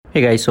Hey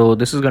guys, so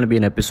this is going to be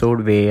an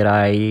episode where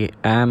I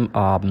am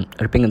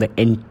ripping the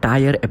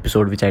entire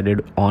episode which I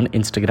did on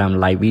Instagram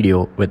live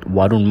video with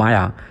Varun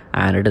Mayya,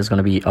 and it is going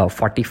to be a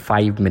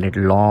 45-minute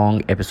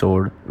long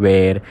episode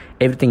where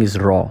everything is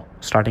raw,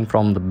 starting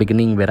from the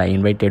beginning where I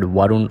invited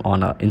Varun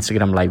on an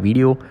Instagram live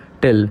video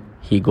till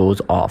he goes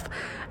off,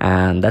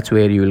 and that's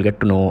where you will get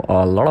to know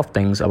a lot of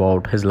things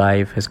about his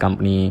life, his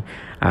company,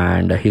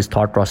 and his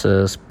thought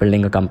process,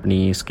 building a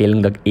company,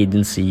 scaling the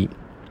agency,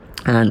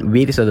 and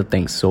various other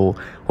things. So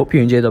hope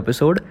you enjoy the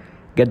episode,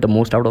 get the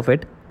most out of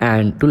it,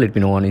 and do let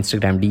me know on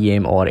Instagram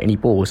DM or any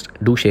post.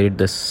 Do share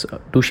this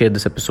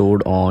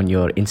episode on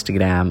your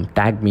Instagram,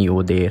 tag me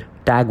over there,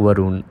 tag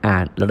Varun,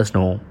 and let us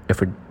know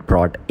if it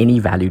brought any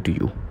value to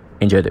you.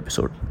 Enjoy the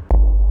episode.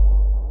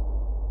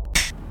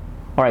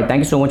 All right,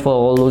 thank you so much for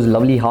all those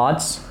lovely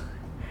hearts.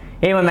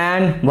 Hey my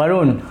man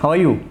Varun, how are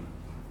you?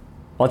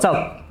 What's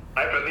up?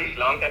 Hi Pradeep,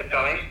 long time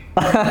coming.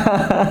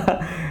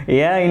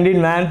 Yeah, indeed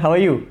man, how are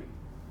you?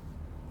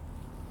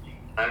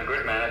 I'm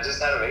good, man. I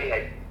just had a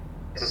very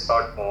just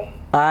got home.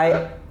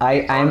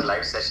 I'm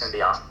live session in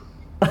the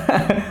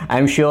afternoon.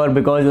 I'm sure,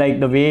 because like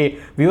the way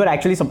we were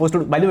actually supposed to,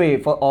 by the way,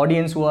 for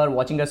audience who are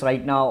watching us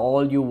right now,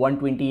 all you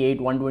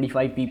 128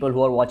 125 people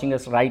who are watching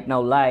us right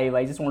now live,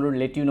 I just wanted to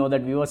let you know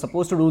that we were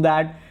supposed to do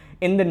that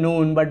in the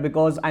noon, but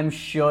because I'm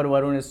sure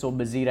Varun is so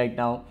busy right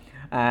now,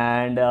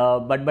 and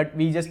but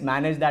we just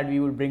managed that we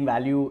would bring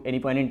value any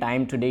point in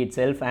time today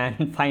itself,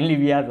 and finally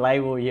we are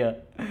live over here.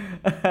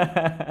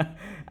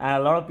 And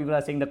a lot of people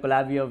are saying the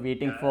collab we are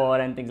waiting for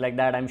and things like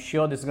that. I'm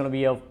sure this is going to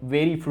be a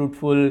very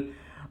fruitful,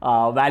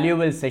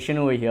 valuable session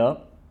over here.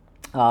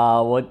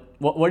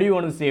 What do you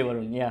want to say,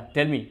 Varun? Yeah,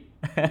 tell me.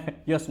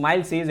 Your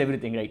smile says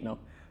everything right now.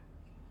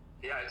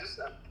 Yeah, I just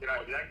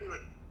exactly what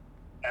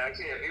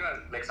actually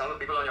everyone, like some of the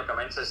people on your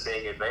comments are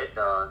saying it, right?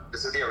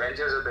 This is the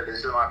Avengers of the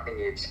digital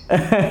marketing age.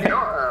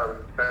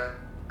 A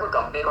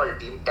company called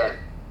Team 10.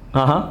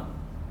 Uh-huh.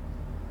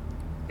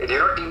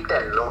 Team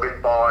 10,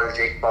 Logan Paul,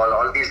 Jake Paul,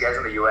 all these guys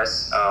in the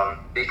US,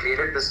 they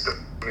created this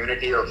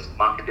community of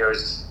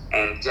marketers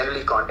and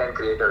generally content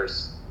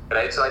creators,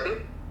 right? So I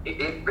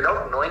think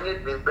without knowing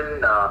it, we've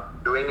been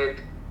doing it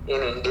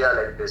in India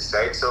like this,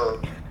 right? So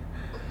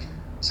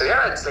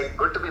yeah, it's like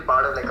good to be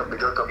part of like a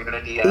bigger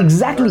community. And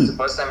exactly. It's the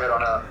first time we're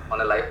on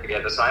a live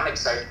together, so I'm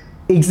excited.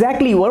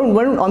 Exactly.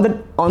 Varun,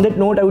 on that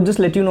note, I would just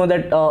let you know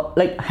that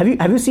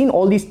have you seen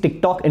all these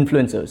TikTok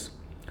influencers?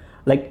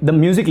 Like the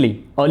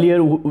Musically,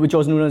 earlier which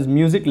was known as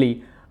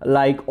Musically,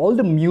 like all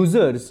the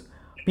musers,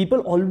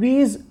 people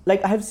always,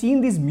 like I have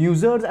seen these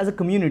musers as a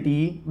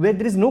community where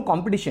there is no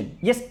competition.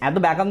 Yes, at the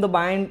back of the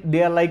mind,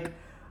 they are like,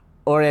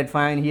 alright,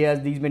 fine, he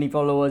has these many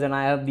followers and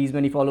I have these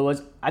many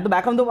followers. At the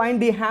back of the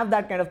mind, they have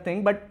that kind of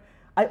thing. But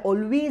I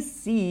always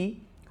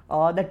see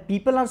that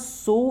people are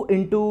so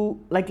into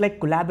like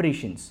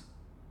collaborations,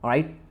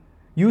 alright?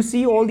 You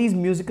see all these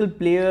musical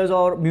players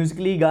or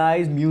Musically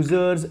guys,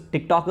 musers,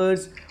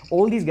 TikTokers,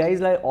 all these guys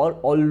like are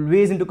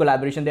always into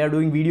collaboration. They are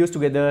doing videos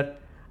together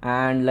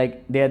and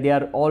like they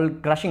are all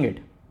crushing it.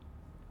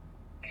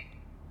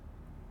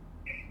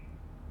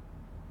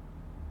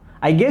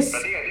 I guess.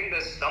 I think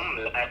there's some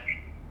lag.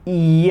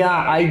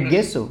 Yeah, I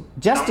guess so.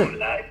 Just a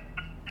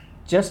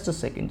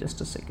second.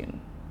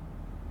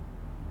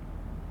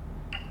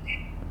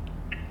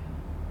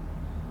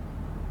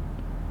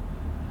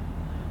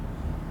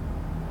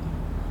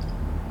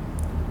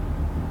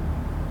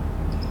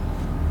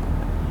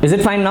 Is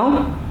it fine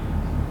now?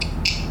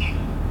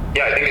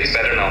 Yeah, I think it's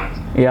better now.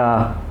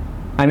 Yeah,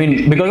 I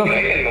mean because of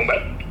in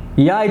Mumbai.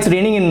 Yeah, it's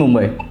raining in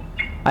Mumbai.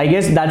 I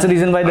guess that's the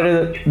reason why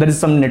there is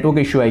some network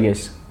issue, I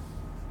guess.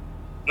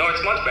 No,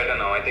 it's much better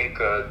now. I think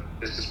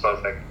this is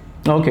perfect.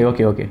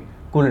 Okay.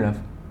 Cool enough.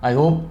 I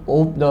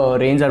hope the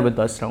rains are with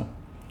us now.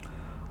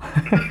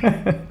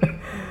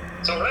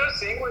 So what I was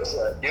saying was,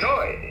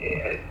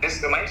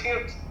 this reminds me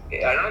of,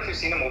 I don't know if you've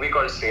seen a movie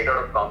called Straight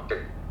Outta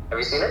Compton. Have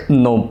you seen it?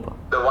 Nope.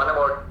 The one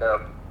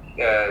about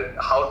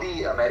how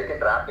the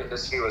American rap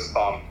industry was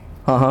formed.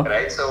 Uh-huh.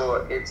 Right?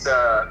 So it's,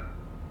 how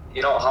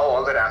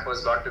all the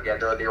rappers got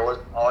together. They all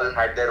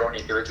had their own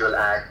individual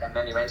act, and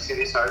then eventually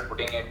they started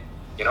putting it,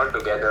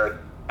 together.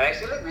 And I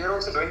feel like we're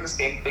also doing the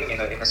same thing in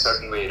a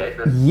certain way, right?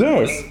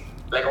 Yes.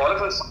 Like all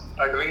of us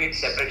are doing it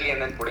separately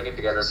and then putting it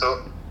together.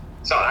 So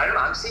I don't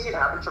know. I'm seeing it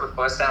happen for the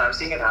first time. I'm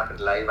seeing it happen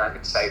live. I'm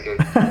excited.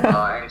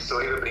 And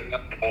slowly we're bringing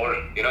up more,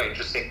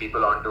 interesting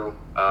people onto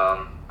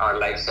our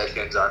live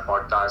sessions, our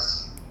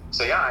podcasts.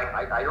 So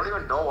yeah, I don't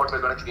even know what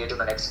we're going to create in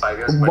the next 5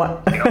 years.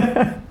 But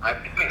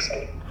I'm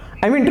excited.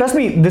 I mean, trust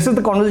me, this is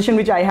the conversation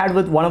which I had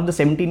with one of the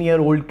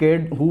 17-year-old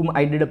kid whom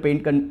I did a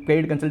paid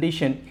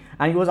consultation,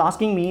 and he was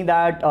asking me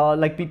that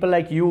like people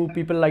like you,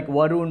 people like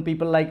Varun,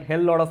 people like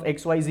hell lot of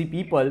XYZ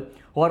people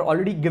who are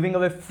already giving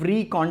away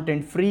free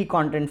content,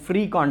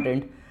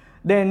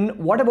 then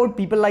what about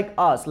people like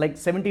us, like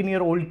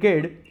 17-year-old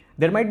kid?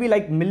 There might be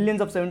like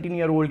millions of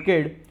 17-year-old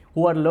kid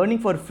who are learning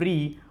for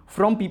free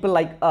from people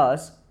like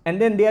us, and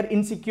then they are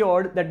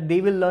insecure that they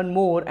will learn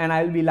more and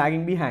I will be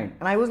lagging behind.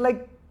 And I was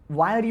like,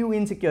 why are you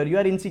insecure? You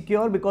are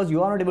insecure because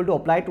you are not able to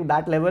apply to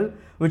that level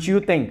which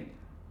you think.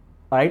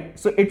 right?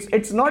 So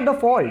it's not the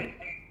fault.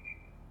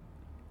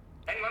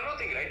 And one more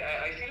thing, right?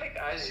 I feel like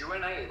as you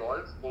and I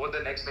evolve over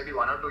the next maybe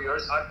 1 or 2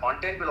 years, our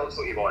content will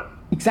also evolve.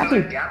 Exactly.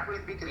 So the gap will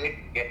be created.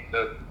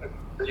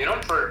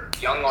 For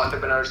young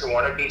entrepreneurs who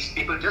want to teach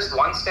people just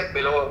one step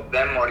below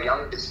them, or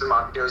young digital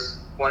marketers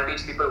who want to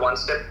teach people one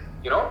step,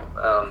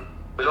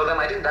 below them.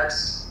 I think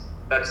that's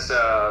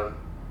a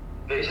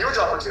huge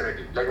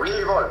opportunity. Like,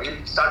 we'll evolve.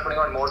 We'll start putting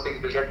out more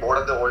things. We'll get bored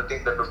of the old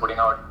things that we're putting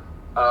out.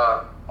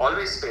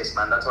 Always space,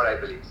 man. That's what I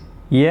believe.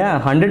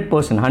 Yeah,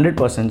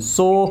 100%.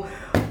 So,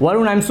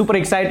 Varun, I'm super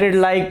excited.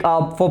 Like,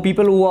 for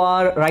people who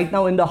are right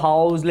now in the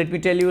house, let me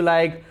tell you,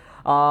 like,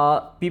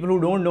 people who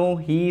don't know,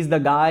 he's the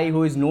guy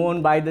who is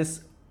known by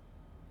this,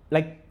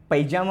 like,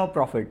 Pyjama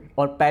Prophet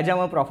or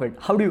Pyjama Prophet.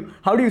 How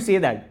do you say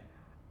that?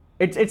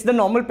 It's the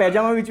normal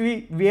pajama which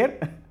we wear.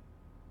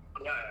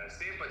 Yeah,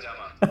 same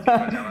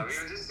pajama. We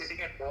were just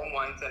sitting at home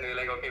once and we were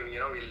like, okay,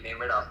 we'll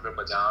name it after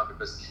pajama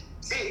because,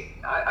 see,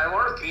 I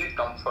want to create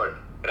comfort,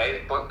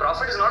 right?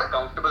 Profit is not a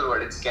comfortable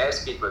word; it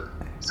scares people.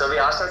 So we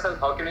asked ourselves,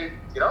 how can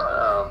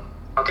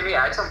we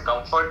add some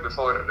comfort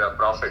before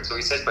profit? So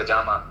we said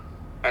pajama,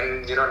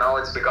 and now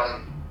it's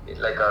become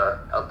like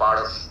a part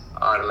of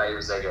our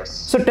lives, I guess.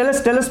 So tell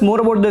us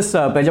more about this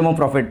Pyjama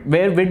Prophet.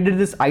 Where did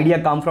this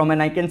idea come from?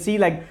 And I can see,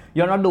 like,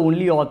 you're not the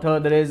only author.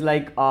 There is,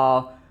 like,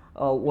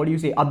 what do you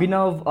say,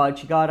 Abhinav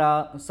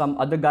Chikara, some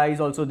other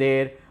guys also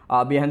there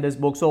behind this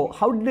book. So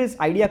how did this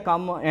idea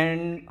come,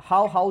 and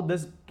how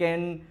this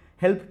can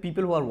help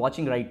people who are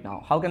watching right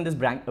now? How can this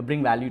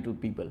bring value to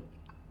people?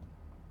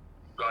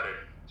 Got it.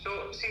 So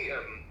see,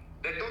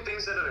 there are two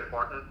things that are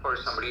important for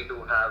somebody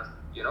to have,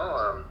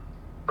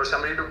 for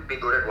somebody to be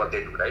good at what they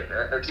do, right?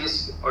 At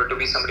least, or to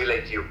be somebody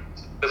like you.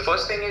 The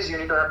first thing is you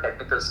need to have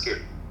technical skill,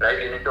 right?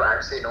 You need to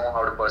actually know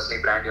how to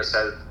personally brand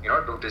yourself,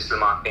 do digital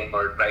marketing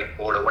or write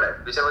code or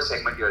whatever, whichever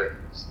segment you're in.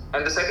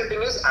 And the second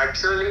thing is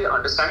actually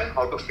understanding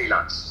how to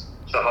freelance.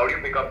 So how do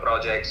you pick up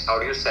projects? How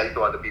do you sell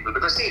to other people?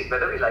 Because see,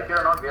 whether we like it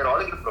or not, we are all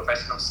in the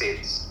profession of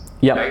sales.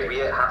 Yeah. Right? We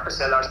have to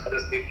sell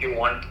ourselves if you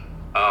want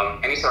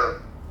any sort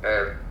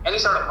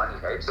of money,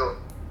 right? So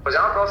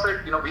Pyjama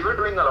Prophet, we were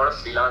doing a lot of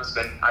freelance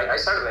when I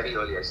started very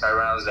early. I started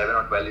when I was 11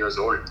 or 12 years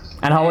old.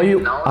 And how are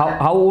you?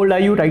 How old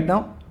are you right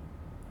now?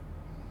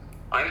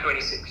 I'm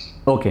 26.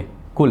 Okay,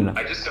 cool. Now.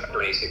 I just turned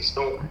 26.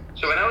 So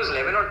when I was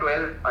 11 or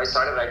 12, I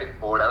started writing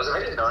code. I was a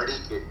very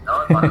nerdy kid,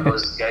 one of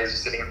those guys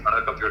sitting in front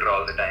of the computer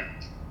all the time.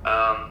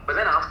 But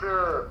then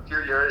after a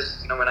few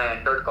years, when I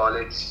entered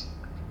college,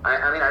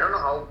 I mean, I don't know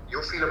how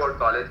you feel about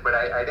college, but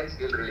I didn't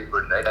feel really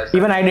good, right?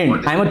 Even I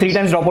didn't. I'm a 3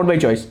 times dropout by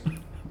choice.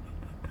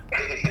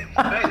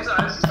 Right, so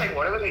I was just like,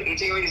 whatever they're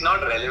teaching me is not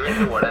relevant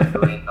to what I'm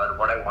doing or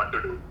what I want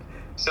to do.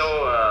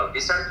 So we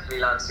started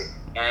freelancing,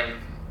 and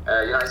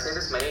I say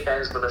this many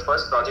times, but the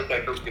first project I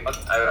took,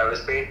 I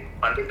was paid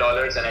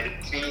 $100 and I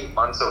did 3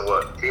 months of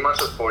work, 3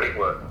 months of coding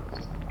work,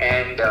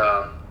 and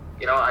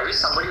I wish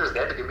somebody was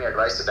there to give me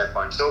advice at that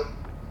point. So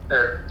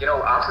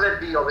after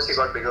that, we obviously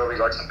got bigger. We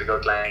got some bigger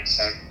clients,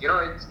 and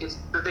it's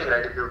the thing,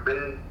 right? If you've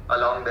been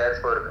along there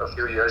for a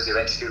few years,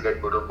 eventually you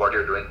get good at what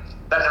you're doing.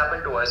 That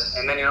happened to us,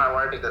 and then I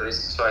wanted to take a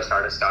risk, so I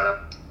started a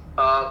startup.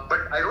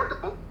 But I wrote the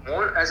book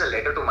more as a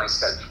letter to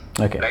myself.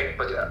 Okay. Right?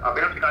 But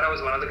Abhinav Chikara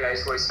was one of the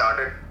guys who I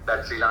started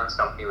that freelance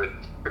company with.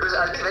 Because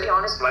I'll be very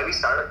honest, why we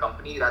started a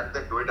company rather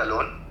than do it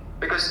alone?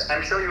 Because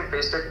I'm sure you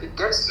faced it. It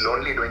gets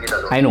lonely doing it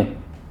alone. I know.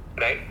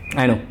 Right?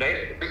 I know.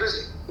 Right?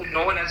 Because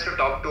no one else to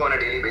talk to on a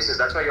daily basis.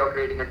 That's why you're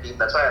creating a team.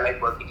 That's why I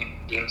like working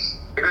in teams.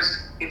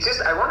 Because it's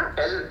just, I want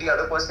to tell the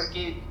other person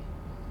ki,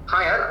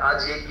 हाँ यार,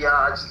 आज ये किया,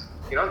 आज,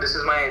 this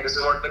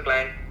is what the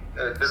client,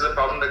 this is the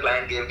problem the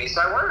client gave me.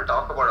 So I want to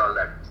talk about all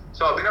that.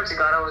 So Abhinav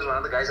Chikara was one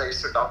of the guys I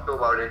used to talk to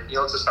about it. He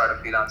also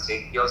started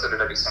freelancing. He also did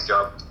a decent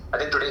job. I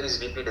think today he's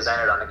VP design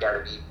at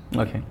Unacademy.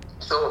 Okay.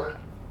 So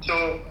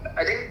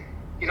I think,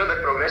 the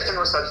progression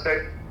was such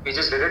that we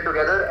just did it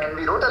together and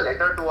we wrote a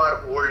letter to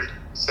our old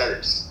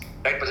selves.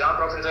 Right? Pyjama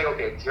Prophet is like,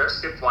 okay,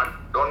 here's tip 1.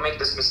 Don't make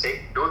this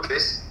mistake. Do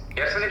this.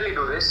 Definitely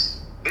do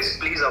this. This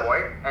please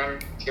avoid.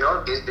 And, these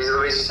are the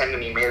ways you send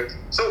an email.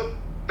 So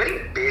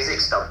very basic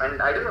stuff.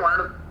 And I didn't want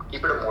to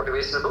keep it a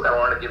motivational book. I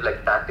wanted to give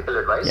like tactical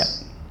advice.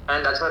 Yeah.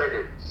 And that's what I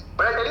did.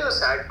 But I'll tell you the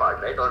sad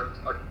part, right? Or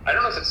I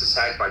don't know if it's the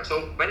sad part. So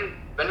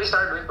when we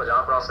started doing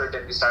Pyjama Prophet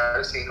and we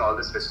started seeing all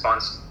this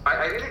response,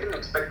 I really didn't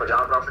expect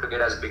Pyjama Prophet to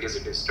get as big as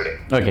it is today.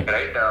 Okay.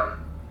 Right?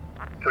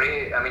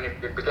 Today, I mean,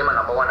 it became a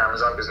number 1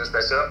 Amazon business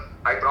bestseller.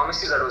 I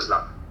promise you that was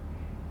luck.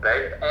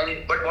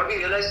 Right? But what we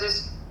realized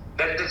is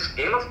that this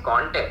game of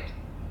content,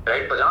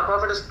 right? Pyjama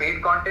Prophet is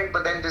paid content,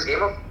 but then this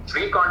game of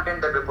free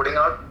content that we're putting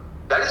out,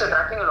 that is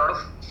attracting a lot of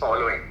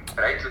following,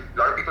 right? A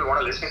lot of people want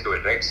to listen to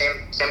it, right?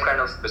 Same kind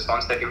of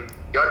response that you're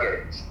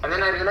getting. And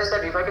then I realized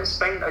that if I can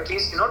spend at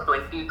least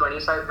 20,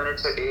 25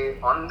 minutes a day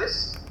on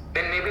this,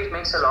 then maybe it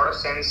makes a lot of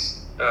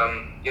sense,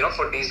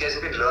 for these days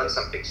we can learn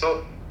something.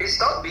 So it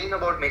stopped being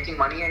about making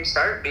money and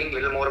started being a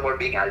little more about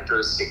being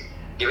altruistic,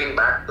 giving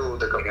back to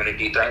the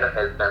community, trying to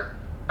help them.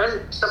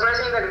 And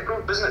surprisingly, that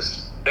improved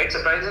business, right?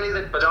 Surprisingly,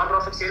 that Pyjama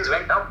Prophet sales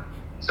went up.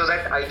 So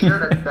that idea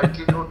that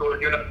you told,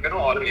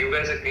 all of you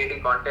guys are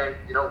creating content,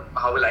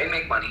 how will I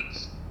make money?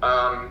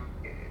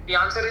 The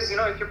answer is,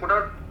 if you put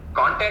out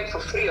content for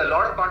free, a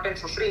lot of content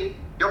for free,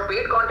 your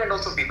paid content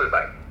also people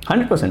buy.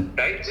 100%.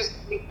 Right? Just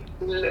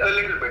a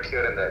little bit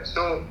here and there.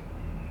 So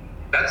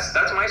that's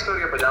my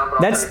story of Pyjama.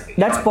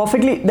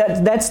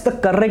 That's the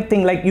correct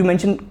thing. Like you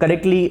mentioned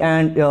correctly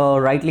and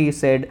rightly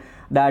said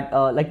that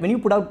like when you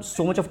put out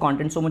so much of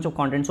content,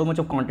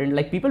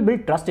 like people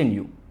build trust in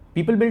you.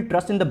 People build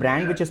trust in the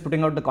brand which is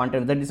putting out the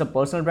content, whether it's a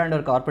personal brand or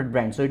a corporate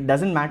brand. So it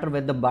doesn't matter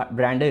where the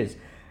brand is.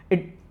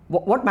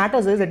 What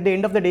matters is at the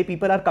end of the day,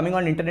 people are coming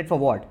on internet for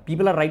what?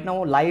 People are right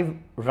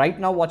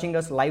now watching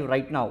us live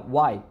right now.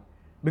 Why?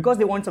 Because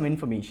they want some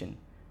information.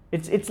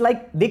 It's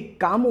like they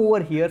come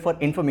over here for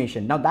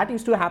information. Now that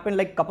used to happen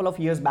like a couple of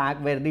years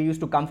back where they used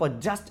to come for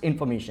just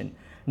information.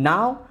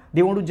 Now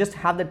they want to just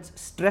have that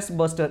stress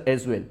buster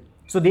as well.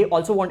 So they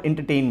also want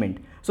entertainment.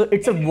 So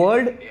it's a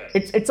world,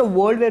 it's a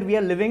world where we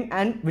are living,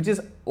 and which is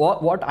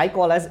what I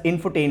call as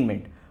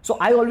infotainment. So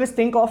I always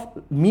think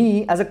of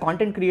me as a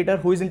content creator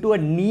who is into a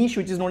niche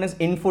which is known as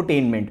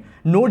infotainment.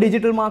 No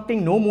digital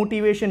marketing, no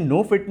motivation,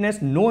 no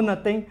fitness, no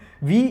nothing.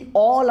 We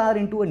all are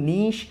into a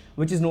niche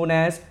which is known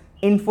as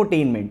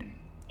infotainment.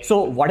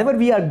 So whatever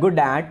we are good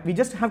at, we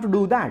just have to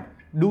do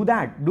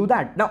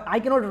that. Now I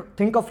cannot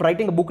think of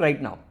writing a book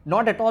right now.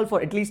 Not at all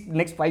for at least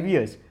next 5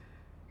 years.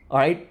 All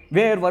right,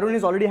 where Varun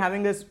is already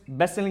having this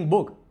best-selling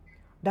book.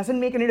 Doesn't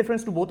make any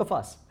difference to both of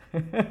us.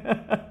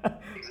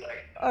 Exactly.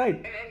 All right.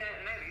 And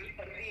I really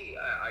like the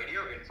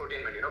idea of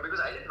infotainment, because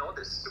I didn't know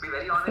this. To be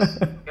very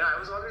honest, I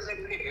was always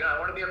like, I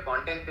want to be a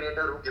content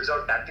creator who gives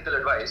out tactical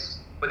advice.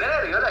 But then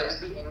I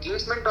realized the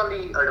engagement on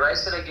the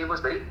advice that I gave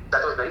was very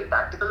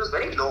tactical, was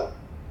very low.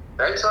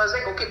 Right? So I was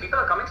like, okay, people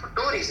are coming for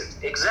two reasons.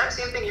 Exact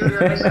same thing you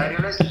realized, I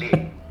realized late.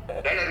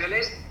 Then I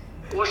realized,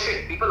 oh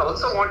shit, people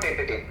also want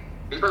entertainment.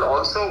 People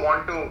also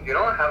want to,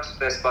 have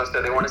stress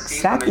buster. They want to see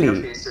familiar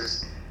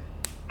faces.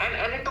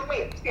 And it took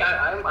me,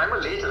 I'm a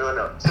late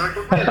learner. So it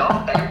took me a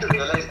long time to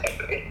realize that,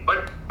 right?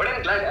 But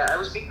I'm glad. I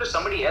was speaking to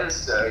somebody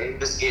else in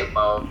this game.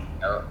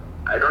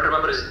 I don't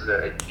remember his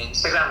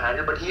Instagram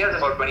handle, but he has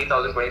about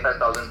 20,000,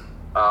 25,000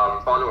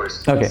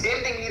 followers. Okay.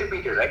 Same thing he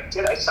repeated, right?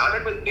 I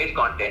started with great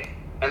content,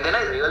 and then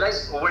I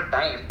realized over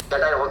time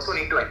that I also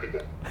need to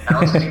entertain. I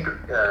also need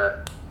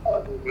to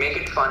make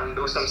it fun,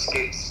 do some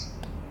skits.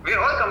 We're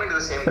all coming to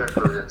the same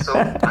conclusion. So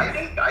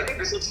I think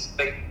this is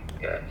like,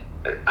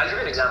 I'll give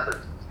you an example.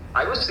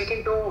 I was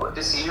speaking to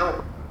the CEO of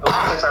a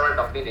private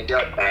company in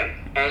India, bank,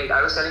 and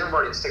I was telling him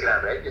about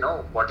Instagram, right?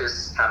 What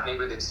is happening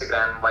with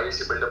Instagram, why you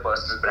should build a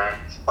personal brand,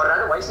 or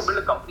rather, why you should build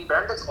a company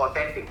brand that's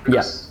authentic.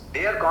 Because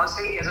they are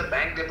constantly, as a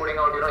bank, they're putting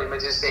out,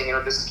 images saying,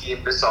 this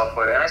scheme, this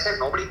software. And I said,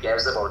 nobody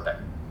cares about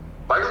that.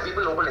 Why do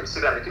people open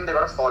Instagram? You think they're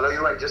going to follow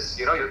you and just,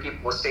 you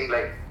keep posting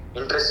like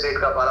interest rate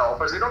ka wala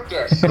offers? They don't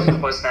care. Show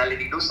some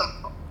personality, do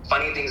some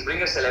funny things,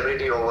 bring a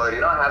celebrity over,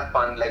 have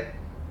fun, like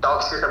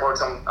talk shit about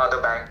some other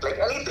bank, like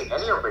anything,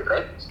 any of it,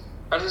 right?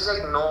 And he's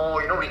like, no,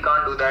 we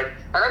can't do that.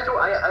 And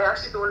I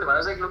actually told him, I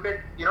was like, look at,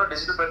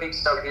 Digital Pratik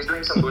stuff, he's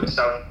doing some good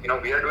stuff,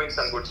 we are doing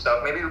some good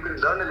stuff, maybe you can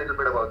learn a little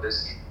bit about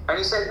this. And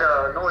he said,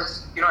 no,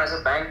 it's, as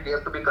a bank, we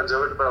have to be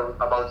conservative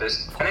about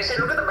this. And I said,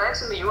 look at the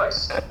banks in the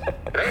US,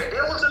 right? They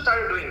also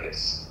started doing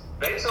this,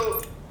 right?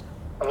 So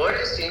the world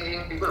is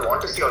changing. People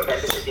want to see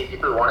authenticity.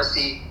 People want to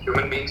see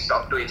human beings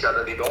talk to each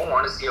other. They don't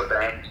want to see a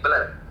brand.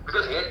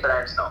 People hate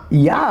brands now.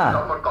 Yeah.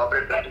 Talk about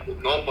corporate brands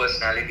with no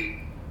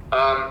personality.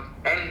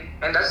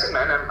 And that's it,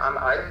 man.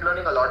 I'm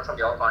learning a lot from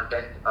your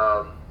content.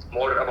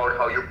 More about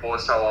how you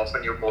post, how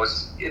often you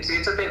post. It's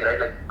a thing, right?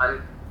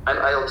 Like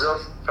I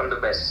observe from the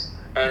best.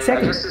 And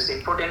exactly. I guess this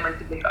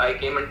infotainment thing I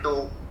came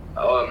into,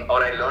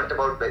 or I learned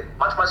about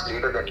much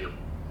later than you.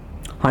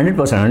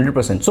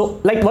 100%. So,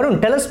 like Varun,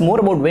 tell us more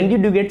about when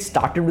did you get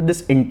started with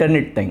this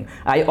internet thing?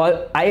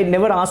 I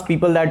never ask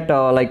people that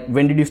like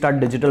when did you start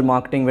digital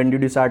marketing? When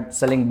did you start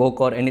selling book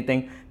or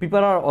anything? People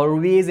are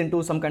always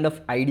into some kind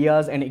of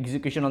ideas and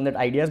execution on that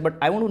ideas. But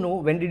I want to know,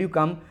 when did you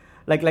come?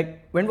 Like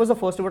when was the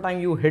first ever time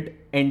you hit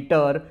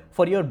enter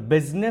for your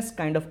business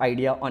kind of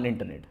idea on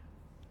internet?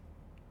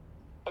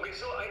 Okay,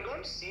 so I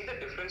don't see the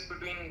difference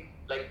between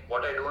like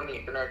what I do on the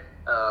internet,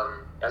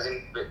 as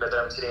in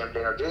whether I'm sitting and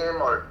playing a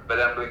game or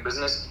whether I'm doing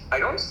business. I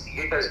don't see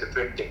it as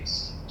different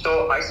things.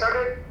 So I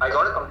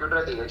got a computer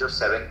at the age of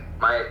 7.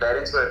 My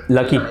parents were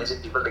lucky,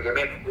 amazing people. They gave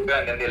me a computer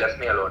and then they left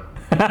me alone.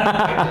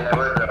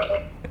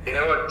 They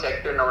never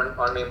checked in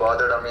on me,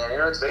 bothered on me. And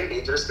it's very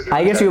dangerous to give.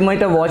 I guess you might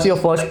have watched your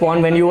first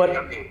porn when you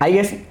were. I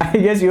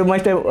guess you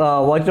must have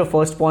watched your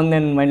first porn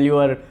then when you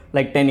were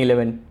like 10,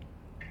 11.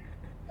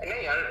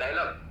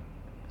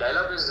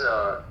 Dial-up is,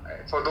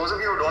 for those of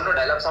you who don't know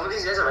dial-up, some of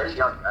these guys are very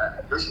young.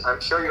 I'm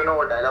sure you know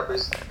what dial-up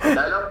is.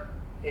 Dial-up,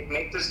 it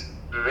makes this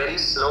very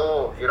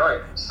slow,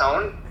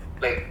 sound.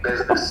 Like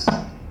there's this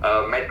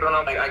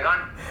metronome. Like I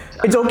can't.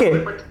 It's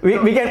okay.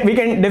 We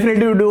can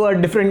definitely do a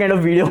different kind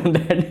of video on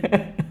that.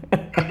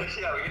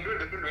 Yeah, we can do a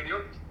different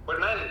video. But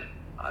man,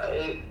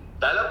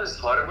 Dial-up is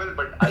horrible,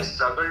 but I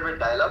struggled with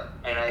dial-up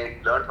and I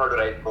learned how to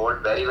write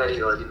code very,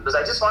 very early because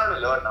I just wanted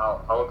to learn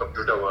how a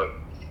computer worked.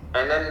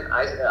 And then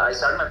I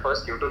started my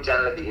first YouTube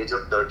channel at the age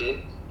of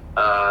 13.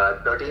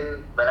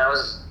 When I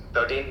was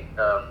 13,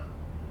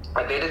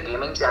 I made a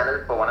gaming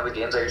channel for one of the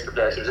games I used to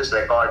play. I used to just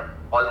record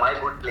all my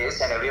good plays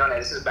and everyone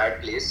else's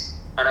bad plays,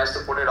 and I used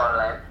to put it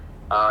online.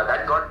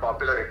 That got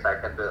popular, in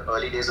fact. In the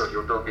early days of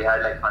YouTube, we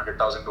had like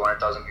 100,000,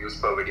 200,000 views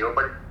per video,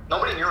 but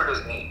nobody knew it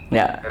was me.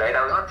 Yeah. Right?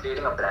 I was not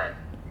creating a brand.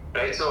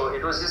 Right? So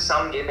it was just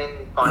some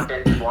gaming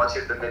content, watch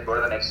it, and then go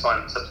to the next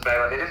one,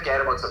 subscribe. They didn't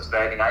care about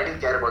subscribing. I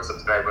didn't care about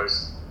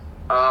subscribers.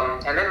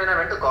 And then when I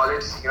went to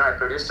college, I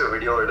produced a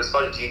video. It was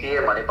called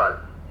GTA Manipal.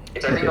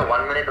 It's, I think, a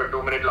 1 minute or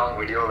 2 minute long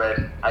video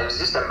where I was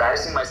just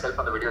embarrassing myself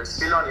on the video. It's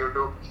still on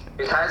YouTube.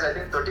 It has, I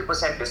think,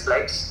 30%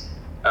 dislikes.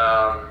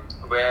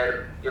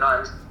 Where,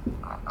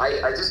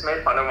 I just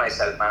made fun of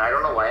myself, man. I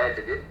don't know why I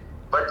did it.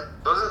 But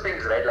those are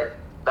things, right? Like,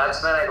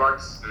 that's when I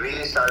got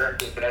really started on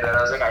the internet, and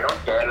I was like, I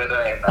don't care whether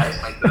I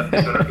embarrass myself. I'm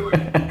just going to do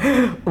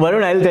it.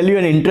 Varun, I'll tell you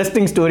an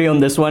interesting story on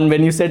this one.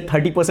 When you said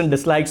 30%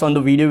 dislikes on the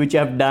video which you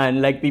have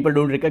done, like people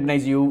don't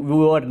recognize you,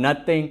 you are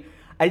nothing.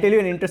 I'll tell you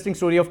an interesting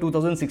story of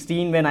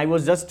 2016 when I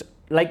was just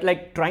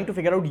like trying to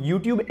figure out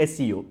YouTube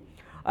SEO.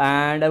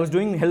 And I was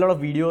doing a hell lot of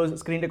videos,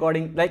 screen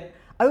recording. Like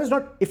I was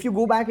not, if you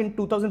go back in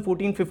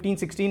 2014, 15,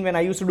 16, when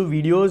I used to do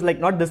videos, like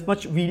not this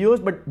much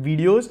videos, but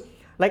videos,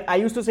 like I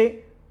used to say,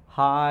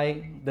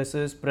 hi, this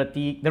is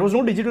Prateek. There was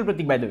no digital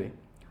Prateek, by the way.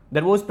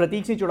 There was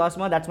Prateek Singh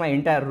Chudasama. That's my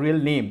entire real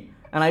name.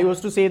 And I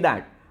used to say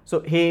that. So,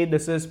 hey,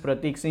 this is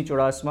Prateek Singh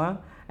Chudasama.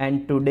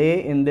 And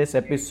today in this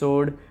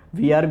episode,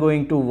 we are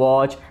going to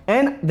watch.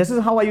 And this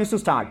is how I used to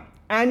start.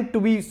 And to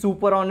be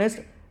super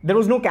honest, there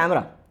was no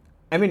camera.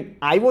 I mean,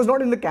 I was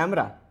not in the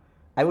camera.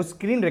 I was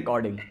screen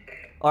recording.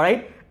 All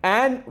right.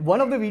 And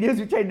one of the videos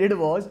which I did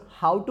was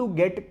how to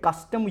get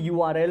custom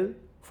URL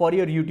for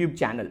your YouTube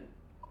channel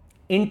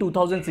in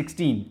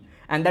 2016.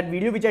 And that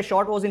video which I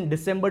shot was in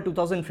December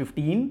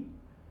 2015.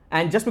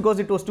 And just because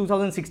it was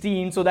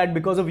 2016, so that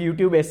because of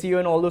YouTube SEO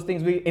and all those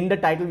things, in the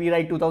title we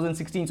write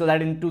 2016, so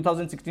that in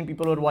 2016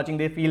 people who are watching,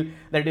 they feel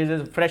that it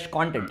is fresh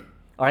content.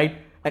 All right.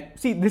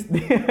 See this,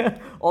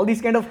 all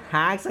these kind of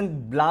hacks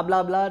and blah,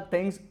 blah, blah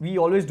things, we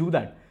always do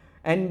that.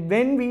 And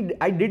when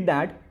I did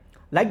that,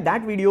 like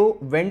that video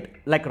went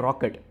like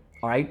rocket.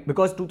 All right.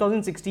 Because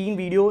 2016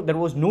 video, there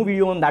was no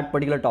video on that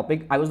particular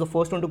topic. I was the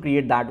first one to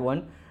create that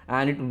one.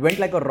 And it went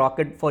like a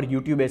rocket for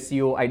YouTube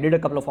SEO. I did a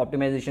couple of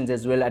optimizations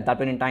as well at that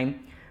point in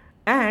time.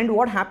 And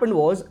what happened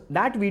was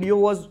that video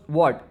was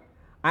what?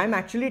 I'm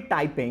actually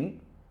typing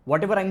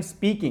whatever I'm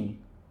speaking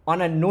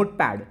on a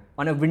notepad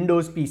on a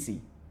Windows PC.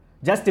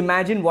 Just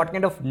imagine what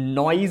kind of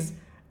noise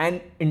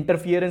and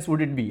interference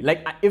would it be.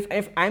 Like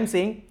if I'm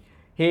saying,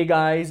 hey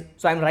guys,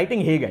 so I'm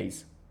writing hey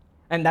guys,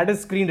 and that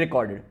is screen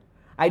recorded.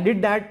 I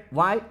did that.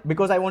 Why?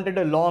 Because I wanted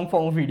a long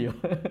form video.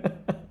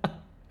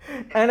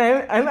 And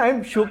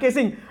I'm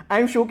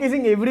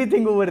showcasing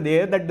everything over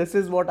there, that this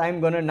is what I'm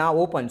gonna now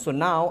open. So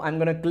now I'm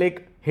gonna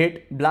click,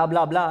 hit, blah,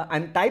 blah, blah.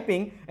 I'm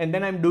typing and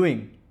then I'm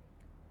doing.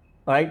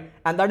 All right.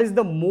 And that is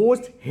the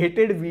most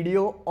hated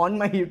video on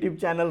my YouTube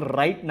channel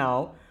right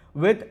now.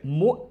 With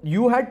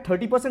you had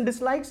 30%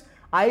 dislikes.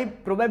 I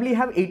probably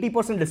have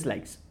 80%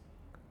 dislikes.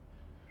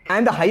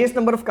 And the highest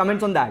number of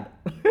comments on that.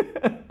 It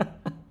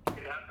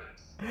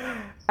happens.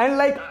 And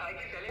like, I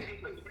keep telling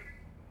people.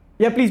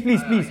 yeah, please.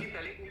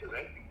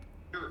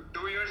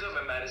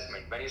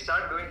 When you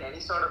start doing any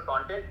sort of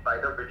content,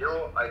 either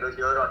video, either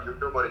here on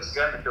YouTube or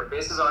Instagram, if your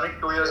face is on it,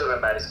 2 years of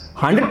embarrassment.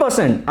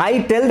 100%.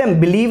 I tell them,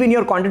 believe in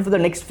your content for the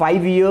next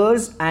 5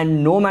 years,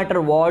 and no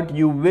matter what,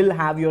 you will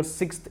have your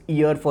 6th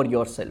year for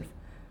yourself,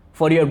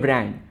 for your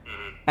brand.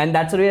 And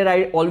that's where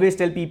I always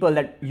tell people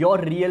that your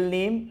real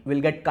name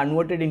will get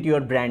converted into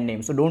your brand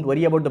name. So don't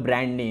worry about the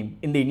brand name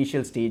in the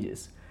initial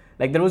stages.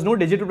 Like there was no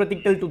digital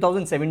Pratik till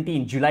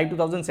 2017, July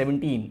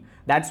 2017.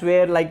 That's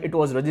where like it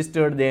was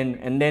registered then.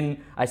 And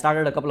then I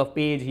started a couple of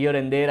pages here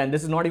and there. And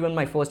this is not even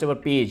my first ever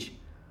page.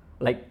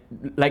 Like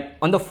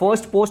on the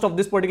first post of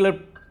this particular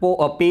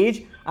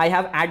page, I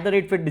have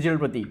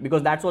 @FitDigitalPratik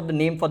because that's what the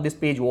name for this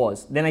page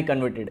was. Then I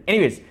converted.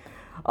 Anyways,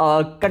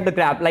 cut the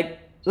crap. Like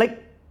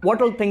what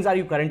all things are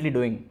you currently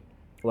doing,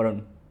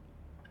 Varun?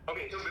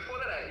 Okay, so before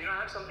that, I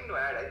have something to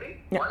add. I think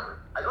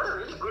I got a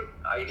really good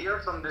idea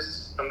from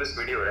this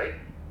video, right?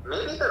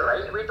 Maybe the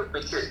right way to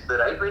pitch it, the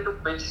right way to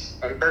pitch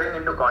entering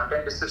into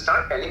content is to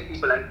start telling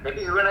people, and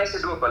maybe you and I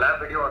should do a collab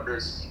video on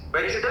this,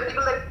 where you should tell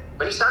people that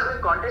when you start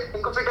doing content,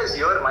 think of it as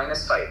your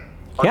 -5.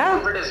 Or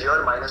think of it as your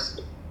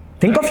 -2.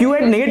 Think of you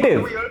at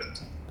negative.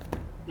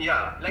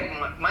 Yeah, like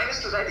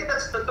 -2. I think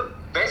that's the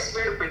best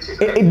way to pitch it.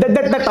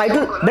 The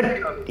title,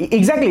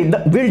 exactly.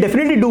 We'll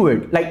definitely do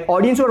it. Like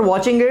audience who are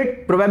watching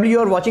it, probably you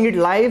are watching it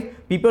live.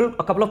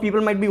 A couple of people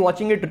might be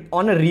watching it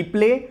on a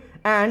replay.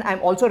 And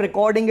I'm also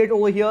recording it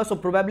over here. So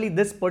probably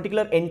this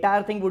particular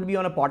entire thing would be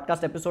on a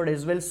podcast episode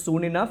as well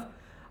soon enough.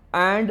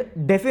 And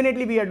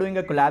definitely we are doing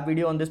a collab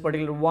video on this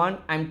particular one.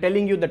 I'm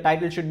telling you the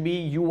title should be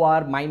You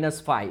Are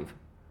 -5.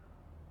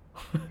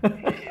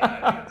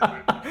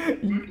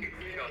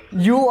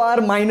 You are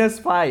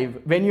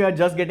 -5 when you are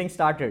just getting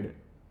started.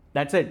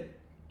 That's it.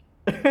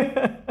 Yeah,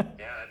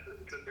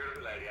 it's a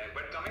beautiful idea.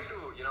 But coming to,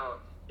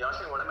 you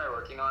asked me what am I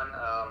working on?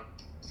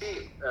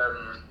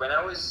 When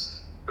I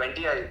was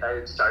 20,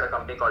 I started a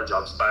company called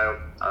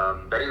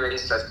JobsBio. Very, very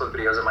stressful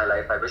 3 years of my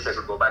life. I wish I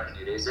could go back and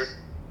erase it.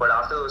 But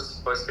after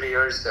those first 3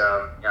 years,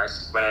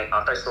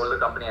 after I sold the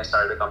company, I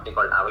started a company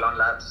called Avalon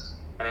Labs.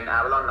 And in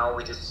Avalon now,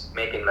 we just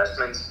make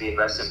investments. We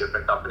invest in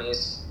different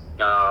companies.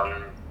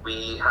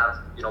 We have,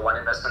 one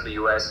investment in the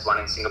US, one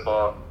in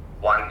Singapore,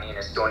 one in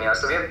Estonia.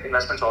 So we have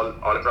investments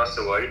all across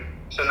the world.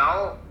 So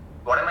now,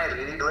 what am I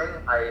really doing?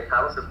 I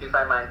have a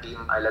 55-man team.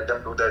 I let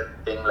them do their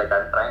thing. Like,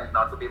 I'm trying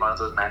not to be one of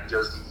those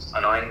managers who's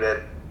annoying their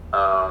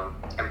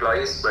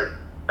employees. But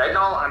right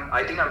now,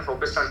 I think I'm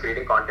focused on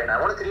creating content. I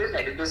want to create an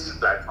educational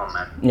platform,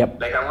 man. Yep.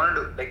 Like, I want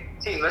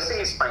to investing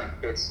is fine.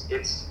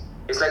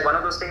 It's like one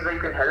of those things where you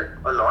can help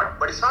a lot,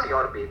 but it's not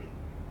your baby,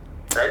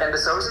 right? And the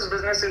services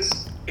business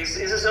is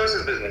a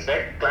services business,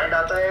 right? Client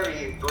aata hai,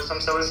 we do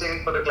some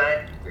servicing for the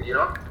client,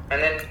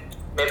 and then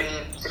maybe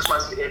 6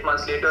 months, 8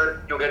 months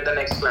later, you get the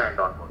next client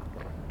on board,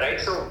 right?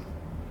 So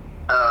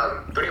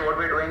today what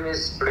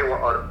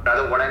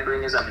I'm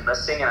doing is I'm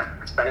investing and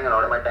I'm spending a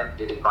lot of my time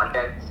creating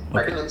content. Okay.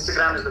 I think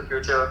Instagram is the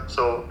future,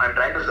 so I'm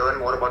trying to learn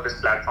more about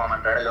this platform.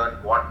 I'm trying to learn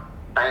what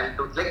time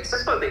to, like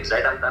simple things,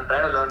 right? I'm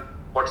trying to learn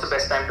what's the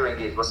best time to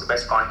engage, what's the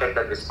best content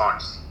that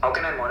responds, how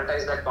can I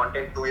monetize that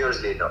content 2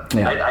 years later,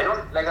 right? I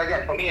don't,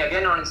 for me,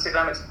 again, on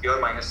Instagram, it's pure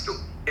 -2.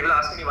 People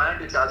ask me, why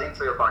aren't you charging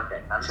for your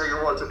content? I'm sure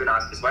you've also been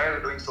asked this, why are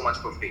you doing so much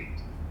for free,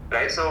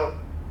 right? So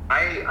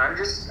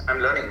I'm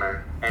learning, man,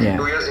 and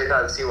 2 years later,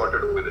 I'll see what to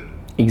do with it.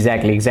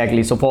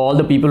 Exactly. So for all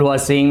the people who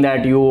are saying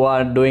that you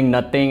are doing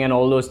nothing and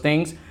all those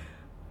things,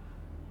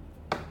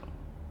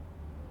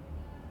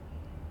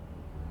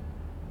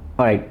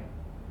 all right.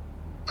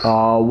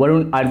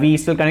 Varun, are we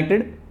still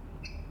connected?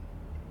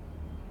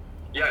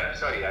 Yeah,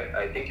 sorry,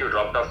 I think you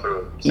dropped off for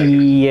a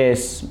second.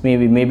 Yes,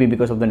 maybe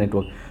because of the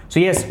network.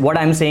 So yes, what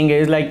I'm saying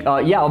is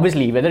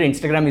obviously whether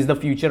Instagram is the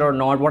future or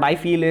not, what I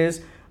feel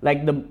is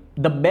like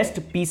the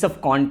best piece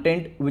of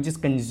content which is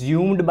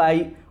consumed by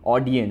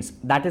audience,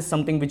 that is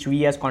something which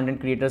we as content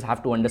creators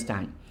have to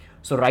understand.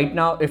 So right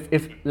now,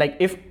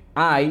 if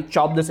I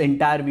chop this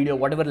entire video,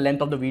 whatever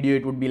length of the video,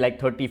 it would be like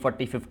 30,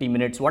 40, 50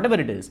 minutes, whatever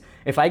it is.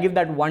 If I give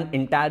that one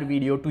entire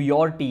video to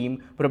your team,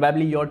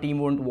 probably your team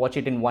won't watch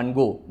it in one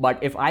go. But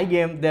if I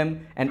give them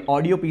an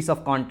audio piece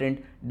of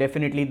content,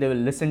 definitely they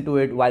will listen to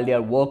it while they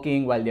are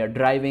working, while they are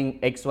driving,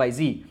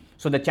 XYZ.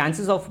 So the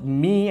chances of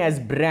me as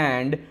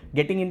brand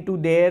getting into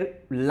their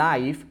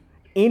life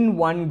in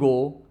one go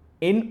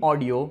in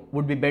audio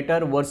would be better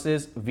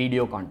versus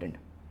video content.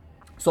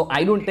 So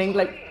I don't think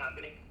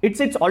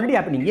it's already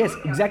happening. Yes,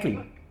 exactly.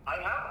 I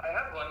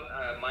have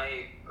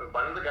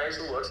one of the guys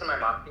who works in my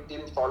marketing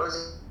team follows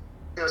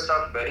your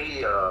stuff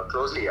very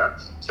closely. Yeah.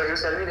 So he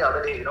was telling me the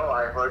other day,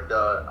 I heard,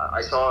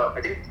 I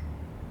think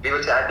we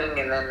were chatting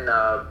and then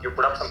you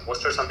put up some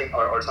post or something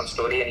or some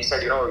story and he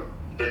said, you're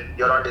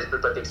on Digital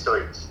Pratik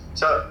story.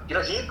 So,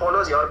 he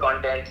follows your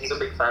content. He's a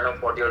big fan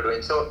of what you're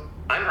doing. So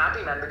I'm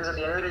happy, man, because at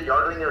the end of the day,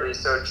 you're doing your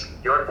research.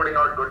 You're putting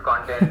out good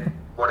content.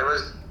 Whatever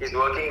is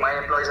working, my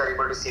employees are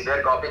able to see.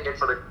 They're copying it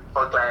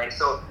for clients.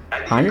 So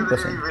at the end of the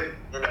day, we win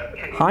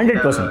in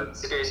 100%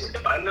 situation.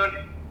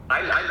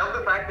 I love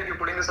the fact that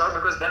you're putting this out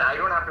because then I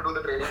don't have to do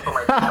the training for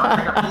myself.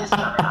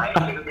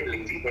 I'm a little bit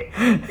lazy.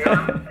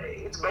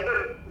 It's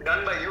better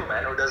done by you,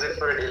 man, who does it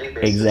for a daily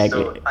basis.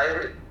 Exactly. So I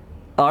agree.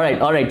 All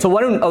right. So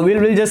Varun,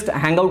 we'll just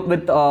hang out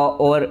with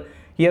over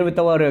here with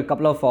our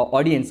couple of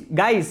audience.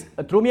 Guys,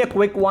 throw me a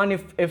quick one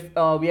if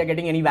we are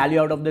getting any value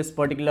out of this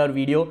particular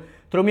video.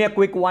 Throw me a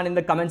quick one in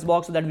the comments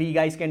box so that we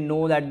guys can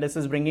know that this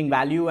is bringing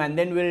value, and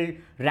then we'll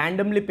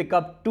randomly pick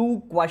up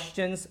 2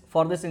 questions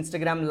for this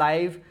Instagram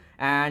live,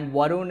 and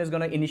Varun is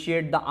going to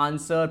initiate the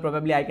answer.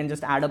 Probably I can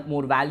just add up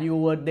more value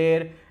over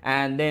there,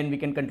 and then we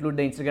can conclude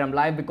the Instagram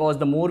live, because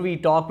the more we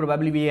talk,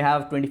 probably we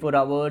have 24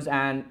 hours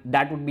and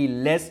that would be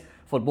less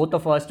for both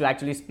of us to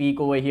actually speak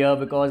over here,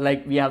 because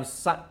we have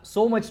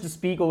so much to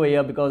speak over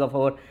here because of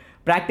our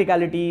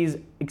practicalities,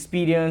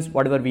 experience,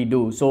 whatever we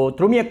do. So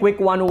throw me a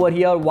quick one over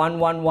here. One.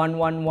 I'm also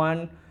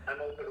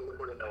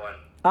good in the one.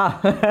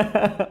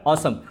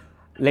 Awesome.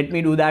 Let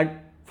me do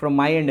that from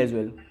my end as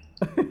well.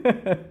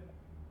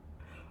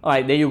 All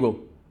right, there you go.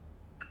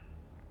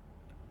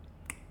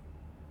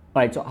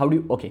 All right, so how do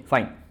you, okay,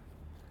 fine.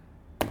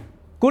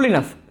 Cool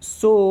enough.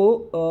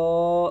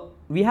 So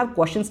we have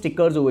question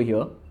stickers over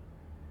here.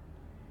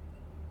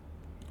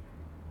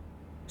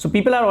 So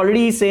people are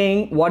already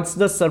saying, what's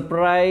the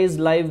surprise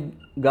live,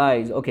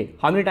 guys? Okay,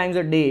 how many times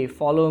a day?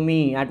 Follow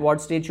me. At what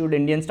stage should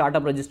Indian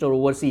startup register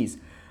overseas?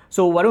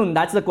 So Varun,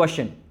 that's the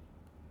question.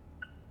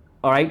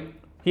 All right,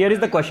 here is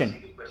the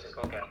question.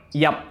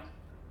 Yep,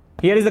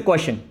 here is the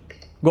question.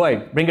 Go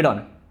ahead, bring it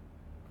on.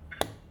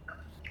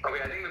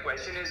 Okay, I think the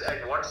question is,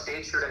 at what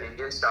stage should an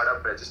Indian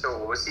startup register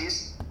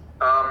overseas?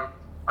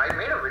 I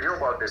made a video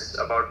about this,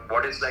 about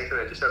what it's like to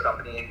register a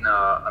company in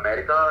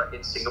America,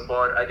 in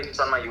Singapore. I think it's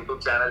on my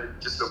YouTube channel.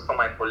 Just look for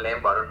my full name,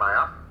 Varun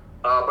Mayya.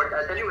 But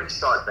I'll tell you in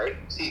short, right?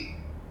 See,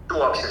 two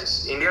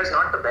options. India is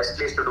not the best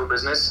place to do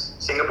business.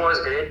 Singapore is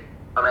great.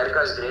 America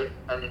is great.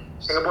 And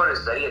Singapore is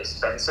very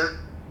expensive.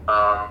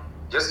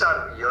 Just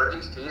our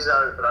yearly fees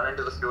are run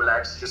into the few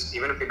lakhs, just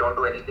even if you don't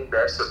do anything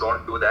there, so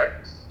don't do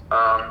that.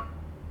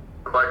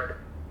 But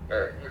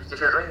if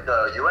you're doing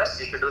the US,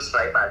 you should do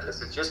Stripe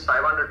Atlas. It's just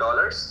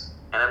 $500.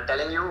 And I'm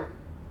telling you,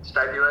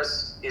 Stripe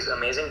US is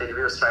amazing. They give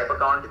you a Stripe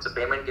account. It's a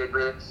payment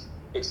gateway.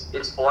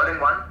 It's all in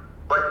one.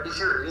 But if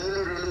you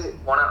really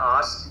want to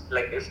ask,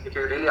 like if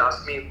you really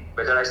ask me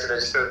whether I should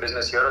register a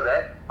business here or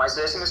there, my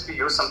suggestion is to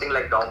use something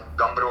like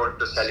Gumroad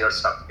to sell your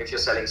stuff if you're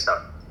selling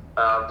stuff,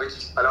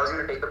 which allows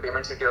you to take the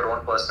payments into your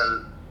own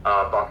personal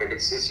pocket.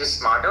 It's just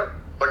smarter.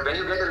 But when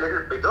you get a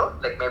little bigger,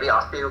 like maybe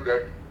after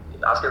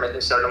making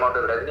a certain amount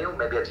of revenue,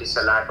 maybe at least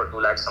a lakh or 2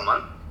 lakhs a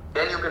month,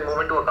 then you can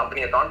move into a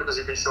company account because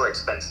you can show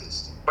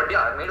expenses. But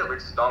yeah, I've made a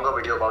bit longer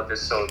video about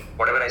this, so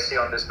whatever I say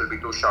on this will be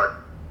too short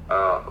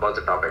about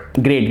the topic.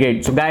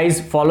 Great. So guys,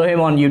 follow him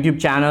on YouTube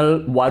channel,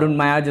 Varun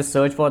Mayya. Just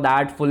search for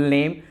that full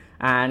name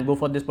and go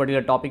for this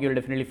particular topic. You'll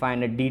definitely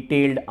find a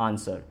detailed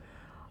answer.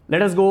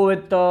 Let us go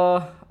with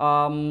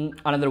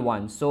another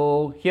one.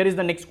 So here is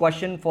the next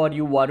question for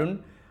you,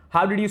 Varun.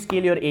 How did you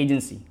scale your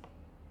agency?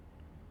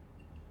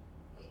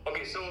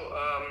 Okay, so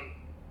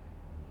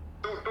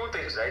two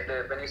things,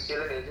 right? When you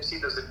scale an agency,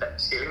 there's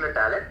scaling the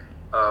talent,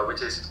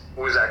 which is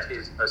who is actually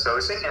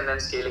servicing, and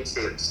then scaling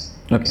sales.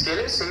 Okay.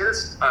 Scaling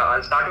sales,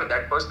 I'll start with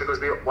that first because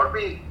what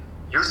we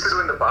used to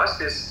do in the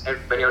past is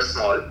when you're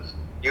small,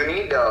 you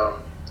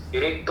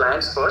need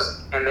clients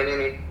first, and then you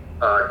need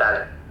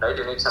talent, right?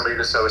 You need somebody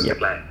to service the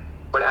client.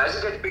 But as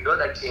you get bigger,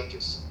 that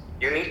changes.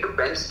 You need to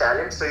bench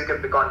talent so you can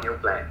pick on new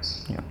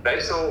clients,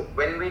 right? So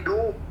when we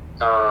do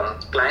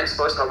clients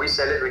first, how we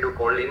sell it, we do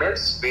cold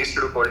emails. We used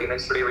to do cold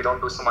emails. Today we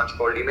don't do so much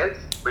cold email.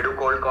 We do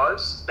cold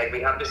calls. Like we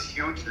have this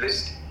huge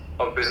list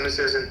of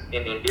businesses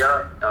in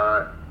India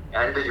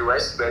and the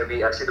US where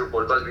we actually do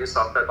cold calls. We use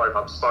software called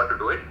HubSpot to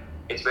do it.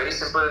 It's very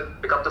simple.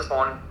 Pick up the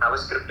phone, have a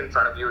script in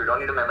front of you. You don't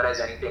need to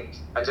memorize anything,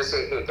 and just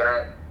say, hey, can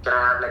I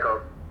have like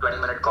a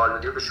 20-minute call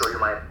with you to show you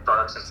my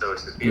products and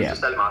services? We used to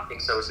sell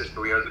marketing services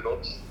 2 years ago.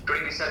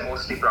 Today we sell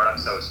mostly product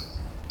services.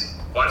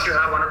 Once you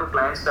have one or two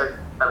clients that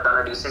have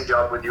done a decent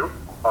job with you,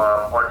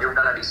 or you've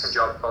done a decent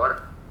job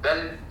for,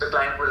 then the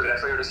client will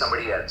refer you to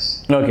somebody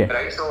else. Okay.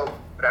 Right? So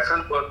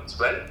referral works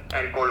well,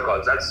 and cold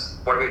calls. That's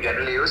what we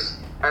generally use.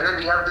 And then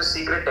we have this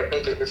secret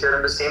technique. If you're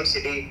in the same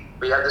city,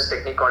 we have this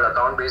technique called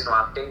account-based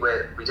marketing,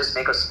 where we just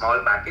make a small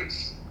package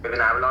with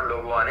an Avalon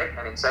logo on it,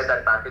 and inside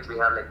that package we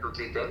have like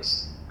 2-3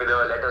 things with a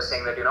letter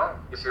saying that,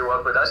 if you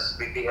work with us,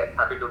 we'd be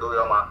happy to do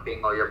your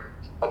marketing or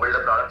build a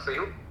product for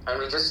you. And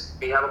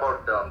we have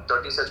about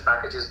 30 such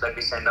packages that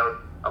we send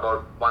out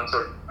about once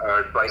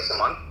or twice a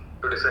month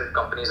to different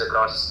companies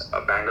across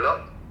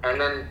Bangalore. And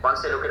then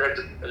once they look at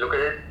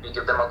it, we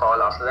give them a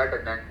call after that,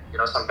 and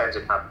then sometimes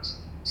it happens.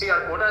 See,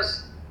 our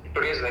quotas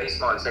today is very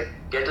small. It's like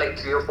get like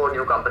 3 or 4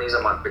 new companies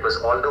a month, because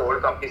all the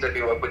old companies that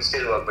we work with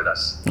still work with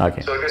us.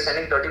 Okay. So if you're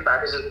sending 30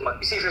 packages a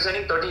month, if you're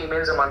sending 30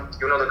 emails a month,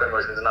 the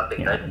conversion is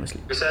nothing, right?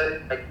 Obviously. You sell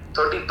like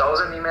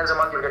 30,000 emails a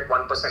month, you'll get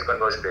 1%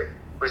 conversion rate.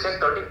 If you send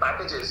 30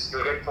 packages,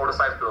 you'll get 4 to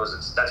 5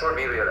 closes. That's what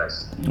we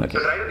realized. Okay. So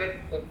try to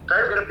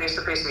get a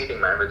face-to-face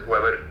meeting, man, with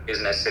whoever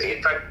is necessary.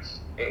 In fact,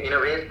 in a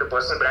way, the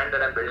personal brand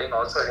that I'm building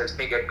also helps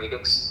me get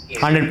meetings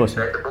easier. 100%.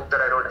 Right? The book that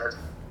I wrote helps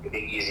me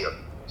get easier.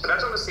 So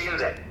that's on the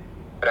sales end,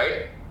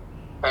 right?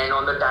 And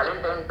on the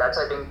talent end, that's,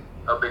 I think,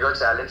 a bigger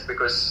challenge,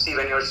 because see,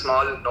 when you're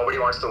small, nobody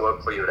wants to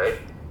work for you, right?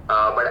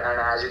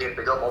 And as you get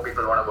bigger, more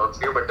people want to work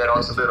for you, but they're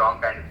also the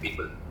wrong kind of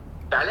people.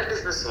 Talent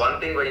is this one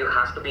thing where you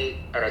have to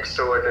be an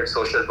extroverted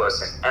social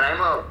person. And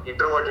I'm an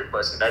introverted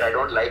person, right? I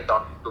don't like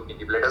talking to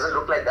people. It doesn't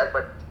look like that,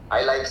 but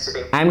I like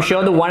sitting. I'm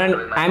sure the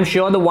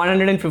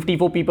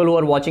 154 people who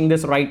are watching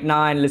this right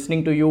now and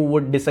listening to you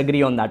would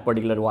disagree on that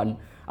particular one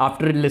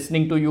after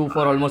listening to you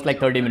for almost like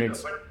 30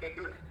 minutes.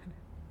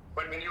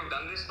 But when you've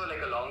done this for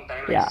like a long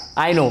time, Yeah, like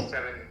I know.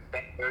 7,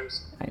 10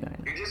 years, I know.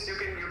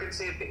 you can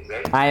say things,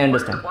 right? I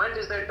understand. But the point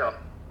is that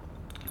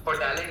for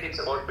talent, it's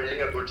about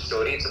building a good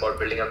story, it's about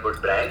building a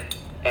good brand,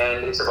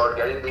 and it's about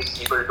getting these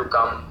people to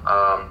come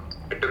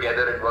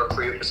together and work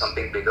for you to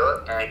something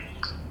bigger, and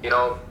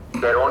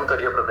their own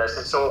career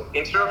progression. So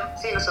instead of,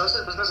 see, in a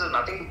services business, there's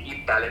nothing to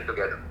keep talent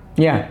together.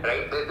 Yeah.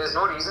 Right? There's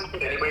no reason for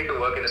anybody to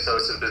work in a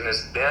services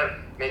business. They're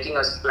making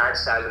a flat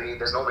salary.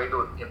 There's no way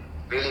to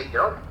really,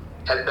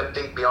 help them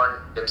think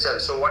beyond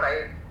themselves. So what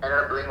I ended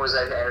up doing was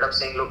I ended up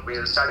saying, look,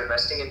 we'll start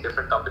investing in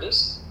different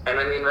companies. And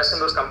when we invest in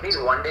those companies,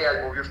 one day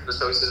I'll move you from the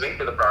services wing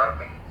to the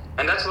product wing.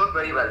 And that's worked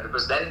very well,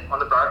 because then on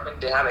the product wing,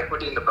 they have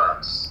equity in the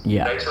products.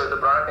 Yeah. Right? So if the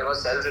product never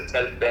sells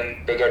itself,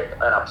 then they get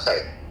an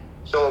upside.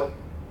 So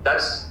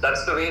that's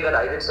the way that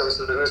I did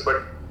services business.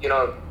 But,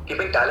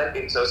 keeping talent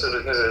in services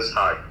business is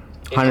hard.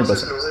 100%.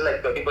 Loses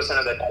like 30%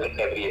 of their talent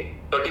every year.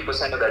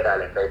 30% of their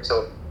talent, right?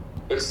 So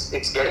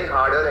it's getting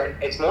harder,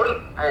 and it's more.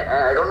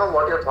 I don't know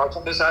what your thoughts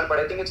on this are, but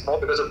I think it's more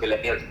because of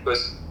millennials.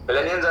 Because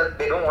millennials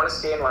they don't want to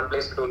stay in one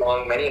place for too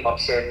long. Many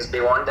options.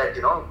 They want that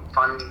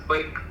fun,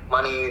 quick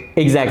money.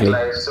 Exactly.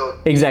 Life. So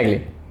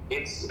exactly.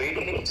 it's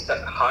retaining it's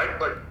hard,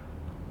 but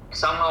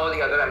somehow or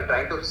the other, I'm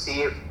trying to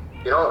see if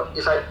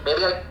if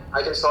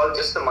I can solve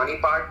just the money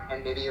part,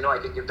 and maybe I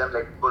can give them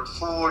like good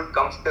food,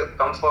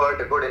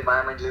 comfort, a good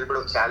environment, a little bit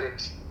of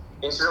challenge,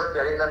 instead of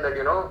telling them that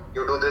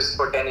you do this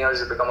for 10 years,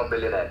 you become a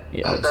billionaire.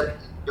 Yeah. That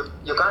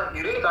you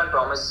really can't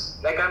promise.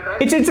 Like I'm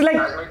trying it's to like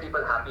make as many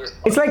people happy as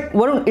possible. It's like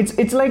Varun,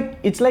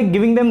 it's like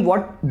giving them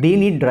what they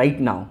need right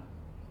now,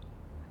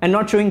 and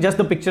not showing just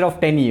the picture of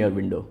 10-year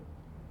window.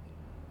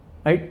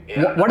 Right?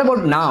 Yeah. What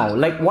about now?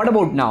 Like, what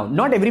about now?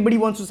 Not everybody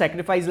wants to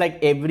sacrifice like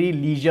every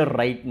leisure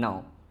right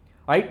now.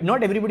 Right?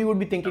 Not everybody would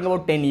be thinking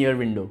about 10-year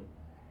window.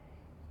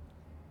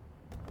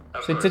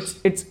 So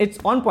it's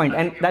on point,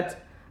 and that's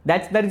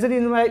the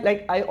reason why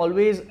like I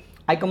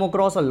come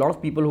across a lot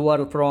of people who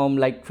are from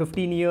like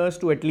 15 years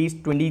to at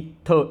least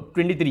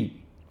 23.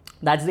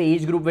 That's the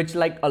age group which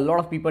like a lot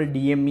of people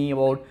DM me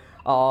about.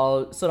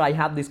 Sir, I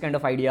have this kind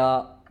of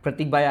idea.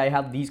 Pratik bhai, I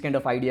have these kind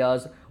of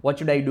ideas. What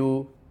should I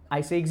do?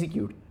 I say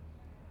execute.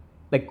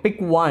 Like pick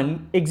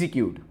one,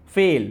 execute,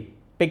 fail.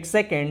 Pick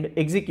second,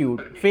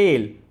 execute,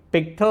 fail.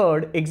 Pick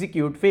third,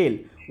 execute, fail.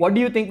 What do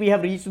you think we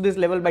have reached to this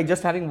level by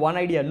just having one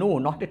idea? No,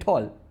 not at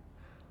all.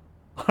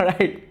 All right.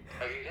 And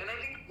I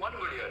think one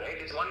good year, right?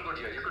 It's one good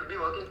year. You could be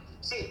working.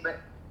 See,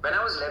 when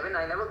I was 11,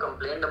 I never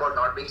complained about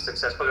not being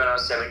successful when I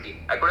was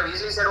 17. I could have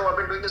easily said, I've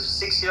been doing this for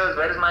 6 years.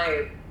 Where is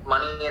my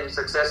money and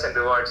success and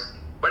rewards?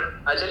 But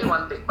I'll tell you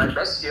one thing. My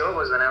best year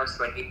was when I was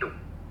 22.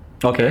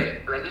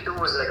 Okay. 22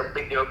 was like a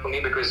big year for me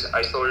because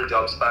I sold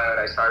JobSpire,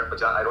 I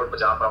wrote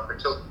Pyjama Profit.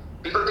 So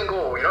people think,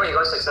 you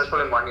got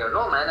successful in 1 year.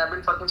 No, man, I've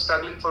been fucking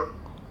struggling for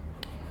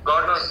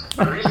God knows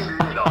really,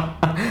 really long.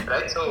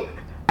 Right? So.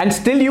 And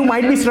still you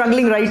might be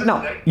struggling right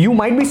now. You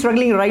might be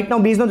struggling right now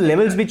based on the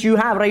levels which you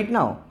have right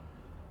now.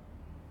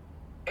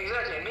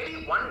 Exactly.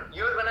 Maybe 1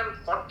 year when I'm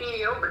 40,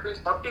 between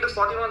 40 to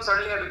 41,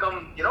 suddenly I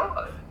become,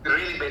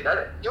 really big.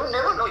 You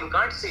never know. You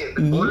can't say it.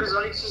 The goal is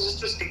only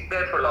just to stick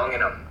there for long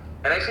enough.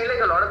 And I feel like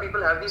a lot of people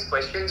have these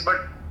questions,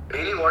 but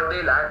really what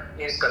they lack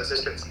is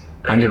consistency.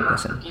 Right? 100%. You have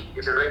to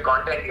if you're doing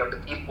content, you have to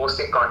keep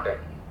posting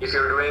content. If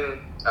you're doing,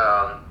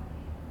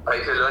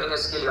 if you're learning a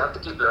skill, you have to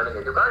keep learning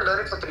it. You can't learn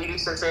it for 3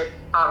 weeks and say,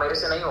 mere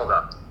se nahi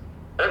hoga.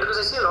 Right? Because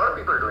I see a lot of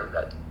people doing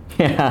that.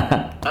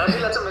 Yeah. And I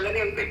feel that's a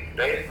millennial thing,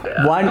 right?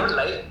 I don't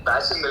like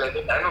bashing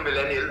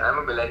millennials. I'm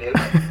a millennial.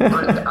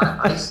 But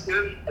I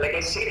still, I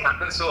see it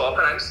happen so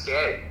often, I'm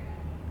scared.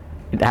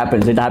 It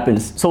happens.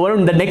 So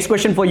Varun, the next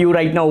question for you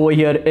right now over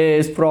here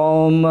is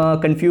from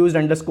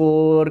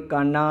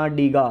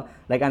confused_Kannadiga.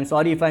 Like, I'm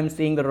sorry if I'm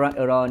saying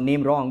the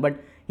name wrong, but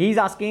he's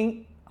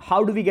asking,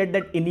 how do we get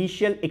that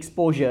initial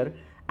exposure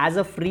as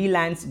a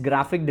freelance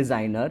graphic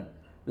designer?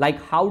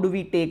 Like, how do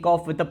we take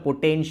off with a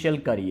potential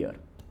career?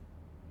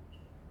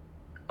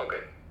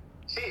 Okay.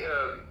 See,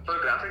 for a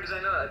graphic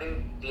designer, I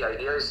think the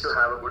idea is to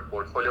have a good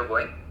portfolio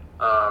going.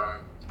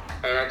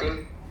 And I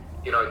think,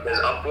 there's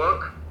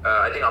Upwork.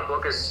 I think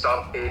Upwork has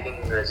stopped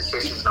taking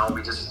registrations now.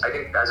 I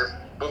think as a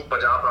book,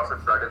 Pyjama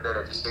Profit flooded their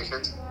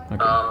registrations.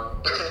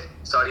 Okay.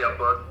 Sorry,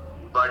 Upwork.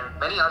 But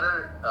many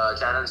other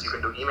channels, you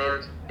can do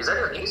email. Is that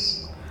your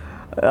niece?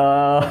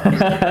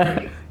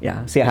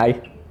 Yeah, say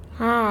hi.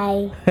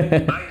 Hi.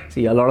 Hi.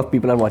 See, a lot of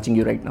people are watching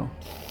you right now.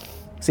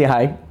 Say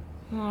hi.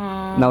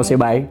 Hi. Now say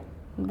bye.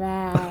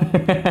 Bye.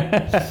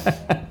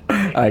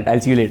 Alright,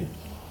 I'll see you later.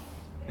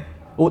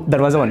 Oh,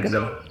 darwaza band kar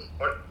dena.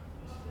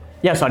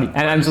 Yeah, sorry.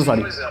 I'm so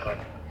sorry.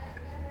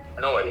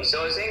 No worries. So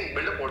I was saying,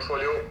 build a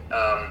portfolio.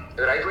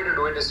 The right way to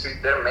do it is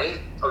there are many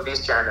of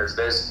these channels.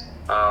 There's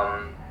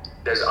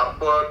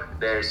Upwork,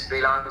 there's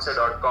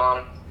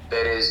freelancer.com,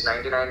 there is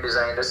 99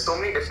 Design. There's so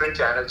many different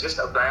channels. Just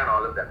apply on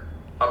all of them.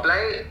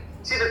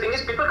 See, the thing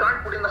is, people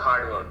can't put in the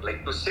hard work.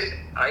 Like to sit,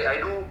 I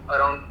do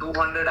around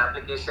 200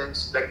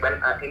 applications, like when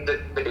in the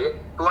day,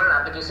 200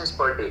 applications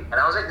per day. And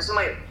I was like, this is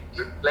my,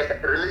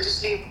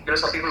 religiously,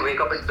 some people wake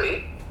up and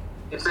pray.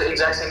 It's the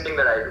exact same thing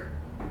that I do.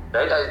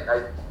 Right?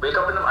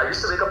 I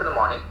used to wake up in the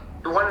morning,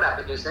 200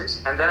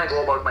 applications, and then I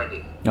go about my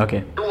day.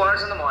 Okay. 2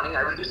 hours in the morning,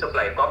 I will just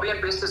apply. Copy and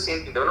paste the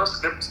same thing. There were no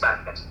scripts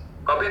back then.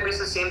 Copy and paste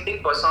the same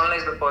thing,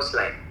 personalize the first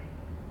line.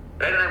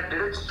 Right? And I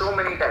did it so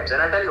many times.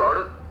 And I tell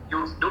you,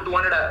 you do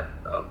 200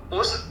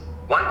 posts,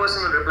 one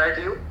person will reply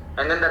to you,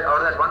 and then out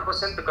of that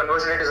 1%, the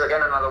conversion rate is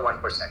again another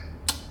 1%.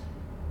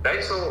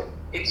 Right? So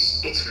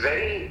it's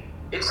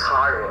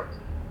hard work.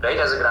 Right,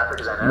 as a graphic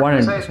designer.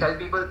 That's why I tell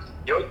people,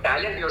 your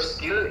talent, your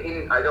skill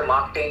in either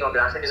marketing or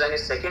graphic design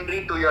is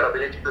secondary to your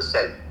ability to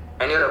sell.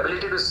 And your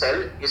ability to sell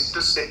is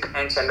to sit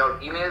and send out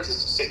emails,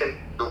 is to sit and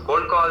do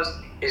cold calls,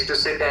 is to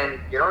sit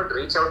and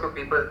reach out to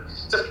people.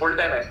 It's a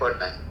full-time effort,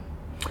 man.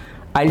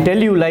 I'll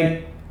tell you,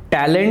 like,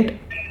 talent,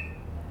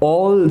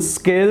 all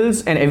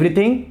skills and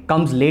everything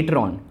comes later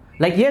on.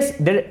 Like, yes,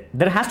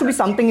 there has to be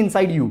something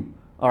inside you,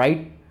 all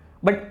right?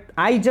 But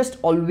I just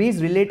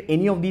always relate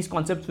any of these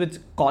concepts with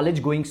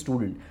college going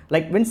student.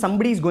 Like when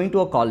somebody is going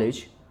to a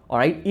college, all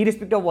right,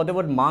 irrespective of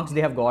whatever marks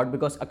they have got,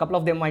 because a couple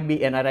of them might be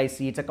NRI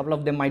seats, a couple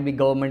of them might be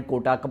government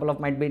quota, a couple of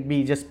might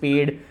be just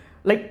paid,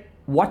 like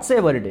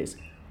whatsoever it is.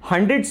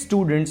 100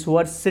 students who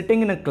are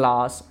sitting in a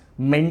class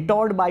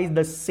mentored by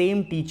the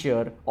same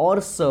teacher or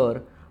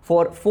sir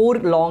for 4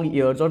 long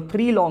years or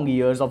 3 long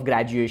years of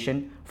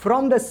graduation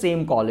from the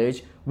same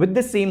college with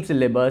the same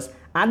syllabus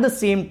at the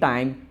same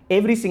time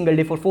every single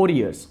day for 4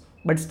 years,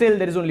 but still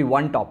there is only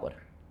one topper.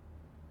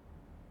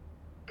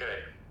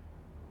 Correct.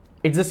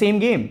 It's the same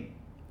game.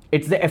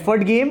 It's the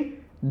effort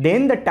game,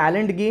 then the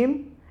talent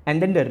game,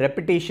 and then the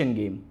repetition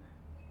game.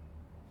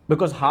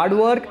 Because hard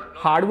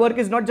work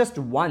is not just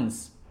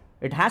once.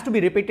 It has to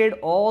be repeated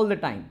all the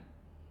time.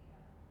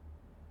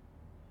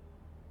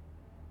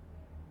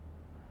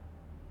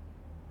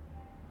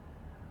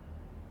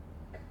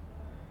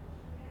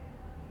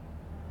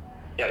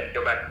 Yeah,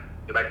 you're back.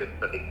 You're back with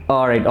Pratik.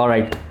 All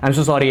right. I'm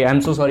so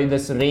sorry.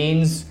 This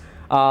rains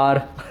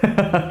are.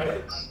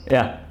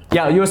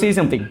 Yeah. You were saying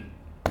something.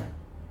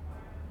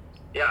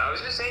 Yeah, I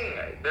was just saying,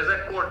 there's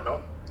that quote,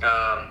 no?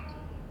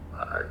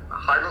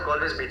 Hard work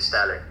always beats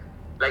talent.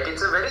 Like,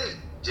 it's a very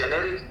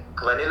generic,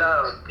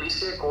 vanilla,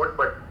 cliche quote,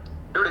 but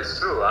dude, it's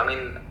true. I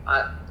mean,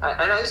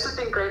 I used to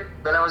think, right,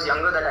 when I was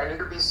younger, that I need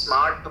to be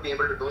smart to be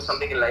able to do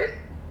something in life.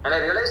 And I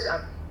realized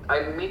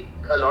I meet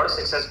a lot of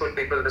successful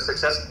people.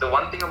 The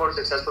one thing about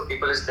successful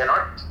people is they're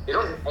not,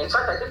 in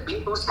fact, I think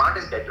being too smart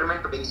is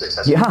detriment to being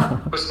successful. Yeah.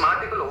 Because smart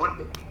people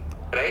overthink,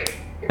 right?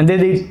 And then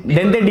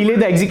they delay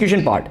the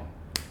execution part.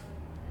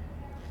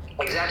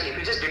 Exactly. If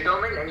you just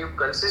determine and you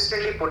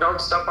consistently put out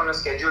stuff on a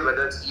schedule,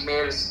 whether it's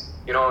emails,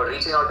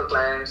 reaching out to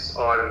clients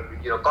or,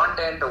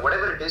 content or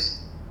whatever it is,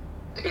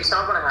 it's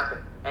not going to happen.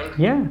 And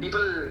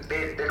people,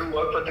 they do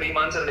work for 3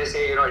 months and they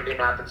say, it didn't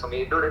happen for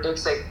me. Dude, it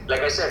takes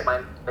like I said,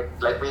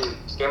 like we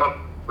came up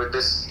with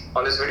this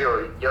on this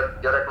video, you're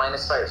at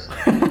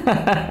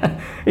 -5.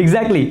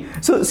 Exactly.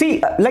 So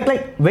see,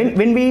 like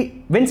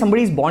when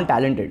somebody is born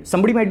talented,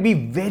 somebody might be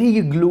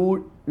very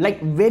glued, like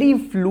very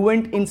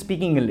fluent in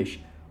speaking English.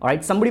 All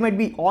right, somebody might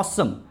be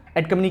awesome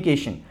at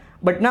communication,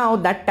 but now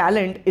that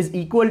talent is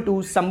equal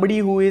to somebody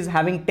who is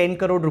having 10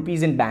 crore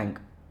rupees in bank.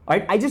 All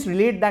right, I just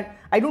relate that.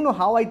 I don't know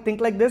how I think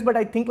like this, but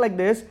I think like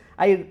this.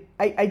 I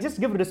just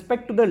give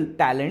respect to the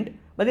talent,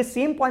 but at the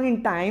same point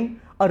in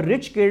time, a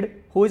rich kid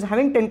who is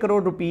having 10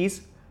 crore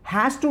rupees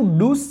has to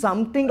do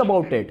something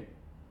about it.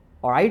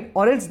 All right,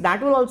 or else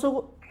that will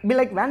also be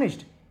like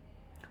vanished.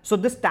 So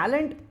this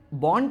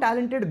born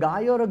talented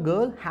guy or a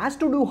girl has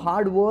to do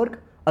hard work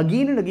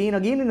again and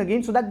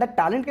again, so that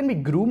talent can be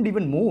groomed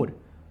even more.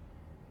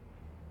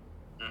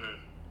 Mm-hmm.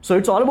 So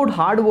it's all about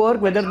hard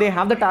work, whether they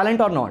have the talent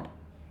or not.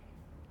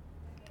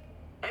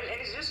 And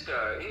it's just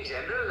in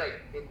general,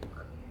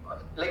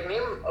 like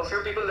name a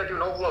few people that you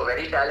know who are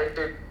very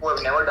talented, who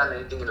have never done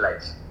anything in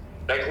life,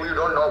 like who you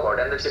don't know about.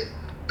 And the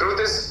truth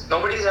is,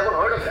 nobody's ever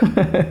heard of them.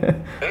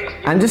 Right?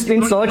 I'm just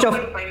in search of.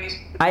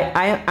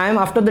 I am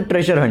after the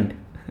treasure hunt.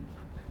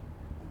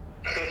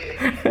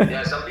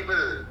 Yeah, some people.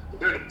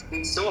 Dude,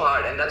 it's so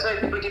hard, and that's why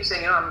people keep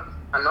saying,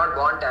 I'm not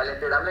born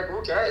talented. I'm like,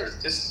 who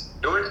cares? Just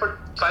do it for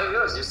 5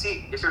 years. You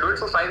see, if you do it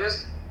for 5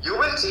 years, you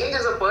will change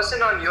as a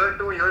person on year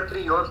 2, year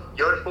 3,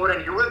 year 4,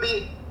 and you will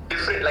be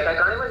different. Like, I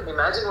can't even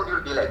imagine what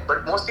you'll be like. But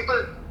most people,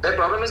 their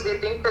problem is they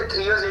think that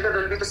 3 years later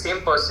they'll be the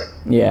same person.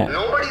 Yeah.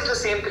 Nobody's the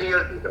same 3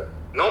 years later.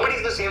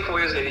 Nobody's the same 4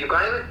 years later.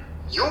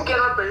 You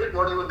cannot predict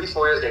what you will be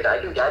 4 years later. I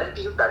can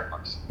guarantee you that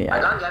much. Yeah. I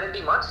can't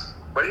guarantee much,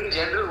 but in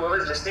general, whoever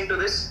is listening to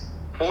this,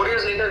 4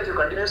 years later, if you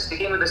continue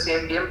sticking with the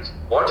same game,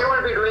 what you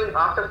will be doing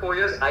after 4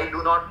 years, I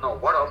do not know.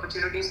 What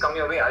opportunities come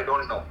your way, I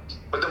don't know.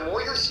 But the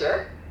more you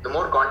share, the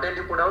more content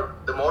you put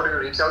out, the more you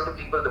reach out to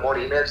people, the more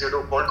emails you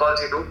do, phone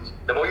calls you do,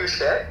 the more you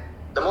share,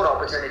 the more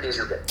opportunities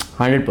you get.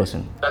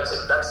 100%. That's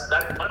it.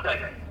 That's one thing.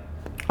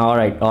 All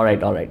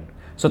right.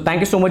 So thank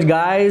you so much,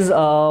 guys.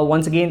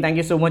 Once again, thank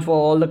you so much for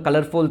all the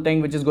colorful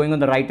thing which is going on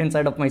the right hand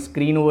side of my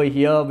screen over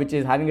here, which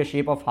is having a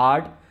shape of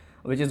heart,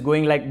 which is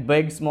going like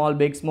big, small,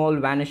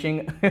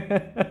 vanishing.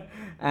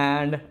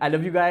 And I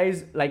love you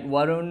guys. Like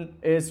Varun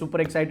is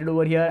super excited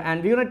over here,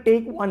 and we're gonna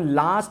take one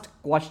last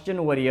question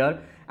over here.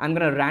 I'm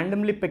gonna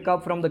randomly pick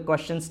up from the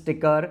question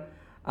sticker.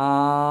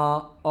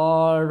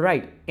 All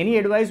right. Any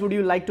advice would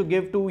you like to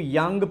give to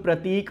young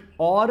Pratik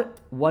or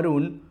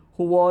Varun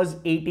who was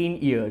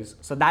 18 years?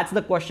 So that's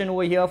the question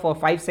over here for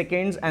 5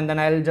 seconds, and then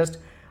I'll just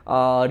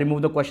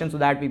remove the question so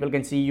that people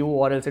can see you,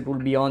 or else it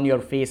will be on your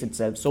face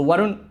itself. So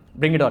Varun,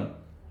 bring it on.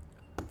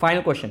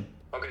 Final question.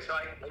 Okay, so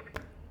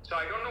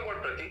I don't know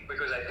about Pratik,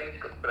 because I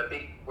think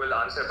Pratik will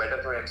answer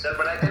better for himself.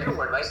 But I tell you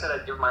what advice that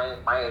I give my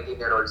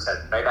 18-year-old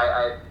self.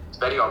 Right? It's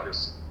very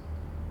obvious.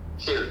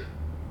 Chill.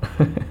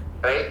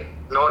 Right?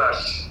 No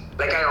rush.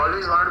 Like, I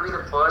always wanted to be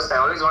the first. I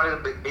always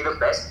wanted to be the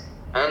best.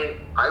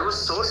 And I was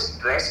so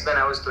stressed when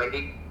I was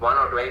 21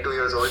 or 22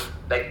 years old.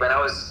 Like, when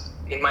I was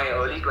in my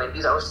early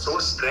 20s, I was so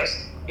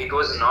stressed. It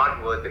was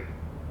not worth it.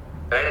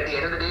 Right? At the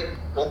end of the day,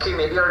 okay,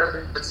 maybe I would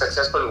have been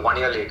successful 1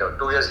 year later,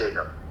 2 years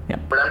later. Yeah.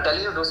 But I'm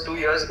telling you, those 2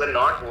 years were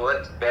not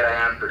worth where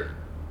I am today.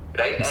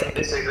 Right? Exactly. And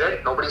this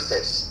regret, nobody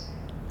says.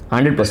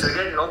 100%. This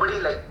regret,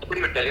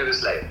 nobody will tell you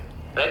this life.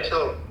 Right?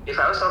 So, if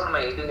I was talking to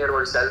my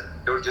 18-year-old self,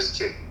 dude, just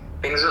chill.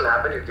 Things will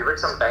happen, you give it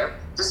some time.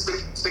 Just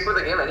stick with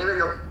the game. Anyway,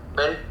 you're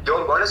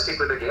going to stick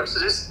with the game. So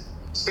just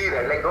see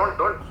that. Like, don't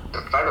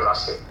try to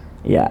rush it.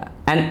 Yeah,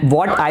 and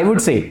what I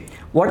would say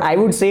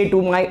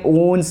to my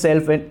own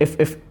self,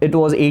 if it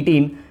was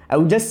 18, I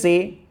would just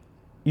say,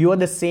 you are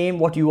the same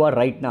what you are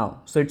right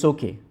now, so it's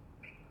okay.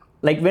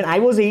 Like when I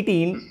was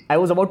 18, I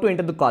was about to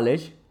enter the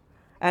college,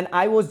 and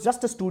I was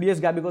just a studious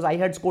guy because I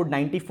had scored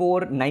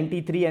 94,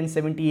 93, and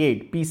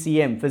 78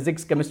 PCM,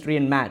 physics, chemistry,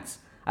 and maths.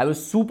 I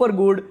was super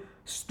good,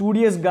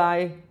 studious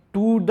guy,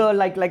 to the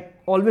like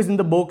always in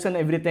the books and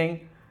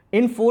everything.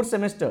 In 4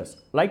 semesters,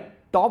 like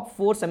top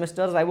 4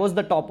 semesters, I was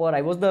the topper.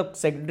 I was the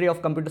secretary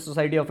of Computer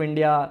Society of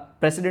India,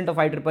 president of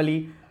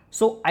IEEE.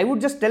 So I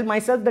would just tell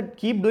myself that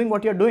keep doing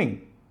what you're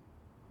doing.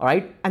 All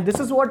right, and this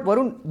is what,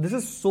 Varun, this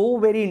is so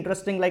very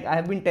interesting. Like I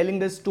have been telling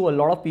this to a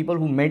lot of people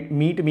who meet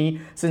me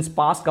since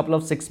past couple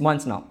of 6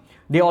 months now.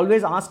 They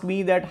always ask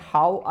me that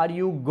how are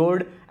you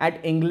good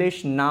at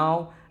English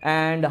now,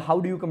 and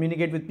how do you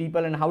communicate with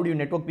people, and how do you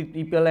network with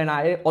people. And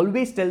I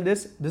always tell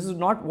this is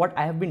not what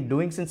I have been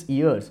doing since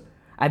years.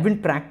 I've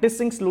been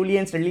practicing slowly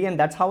and steadily, and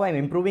that's how I'm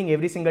improving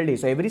every single day.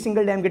 So every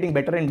single day I'm getting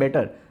better and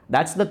better.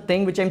 That's the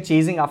thing which I'm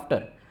chasing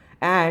after.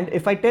 And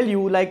if I tell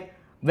you, like,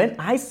 when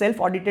I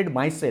self-audited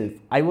myself,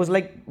 I was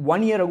like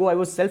 1 year ago, I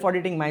was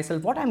self-auditing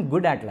myself, what I'm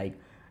good at. Like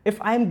if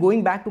I'm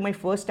going back to my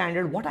first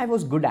standard, what I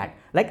was good at.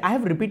 Like I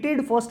have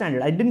repeated first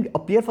standard. I didn't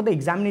appear for the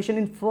examination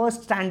in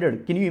first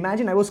standard. Can you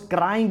imagine? I was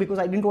crying because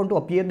I didn't want to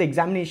appear the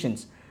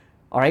examinations.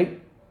 All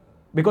right.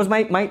 Because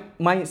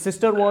my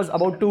sister was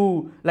about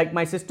to, like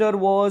my sister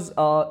was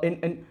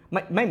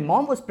my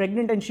mom was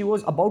pregnant and she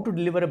was about to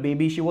deliver a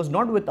baby. She was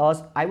not with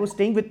us. I was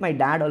staying with my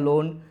dad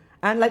alone.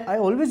 And like I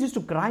always used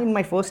to cry in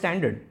my first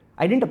standard.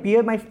 I didn't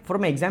appear for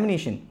my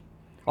examination.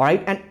 All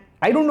right. And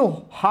I don't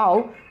know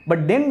how,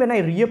 but then when I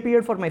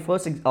reappeared for my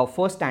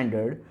first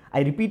standard,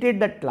 I repeated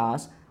that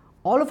class.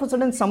 All of a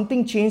sudden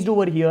something changed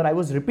over here. I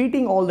was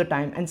repeating all the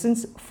time. And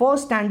since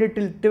first standard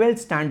till 12th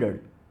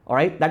standard, all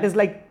right, that is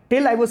like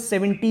till I was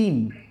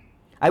 17,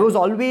 I was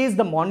always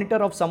the monitor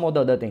of some or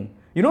the other thing.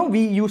 You know, we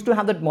used to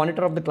have that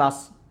monitor of the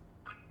class.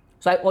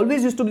 So I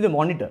always used to be the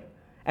monitor.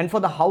 And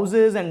for the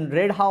houses and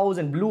red house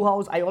and blue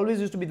house, I always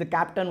used to be the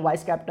captain,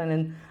 vice captain,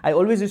 and I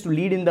always used to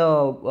lead in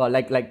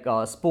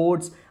the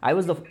sports. I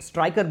was the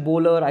striker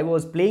bowler. I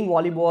was playing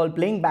volleyball,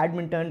 playing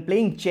badminton,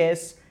 playing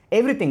chess,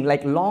 everything,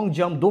 like long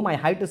jump, though my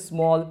height is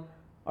small,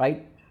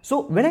 right?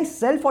 So when I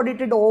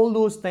self-audited all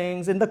those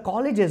things in the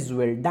college as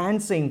well,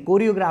 dancing,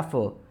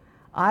 choreographer,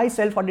 I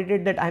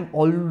self-audited that I'm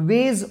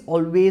always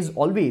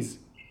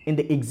in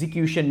the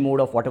execution mode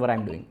of whatever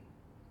I'm doing.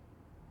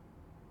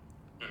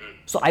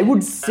 So I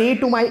would say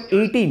to my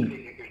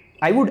 18,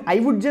 I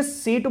would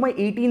just say to my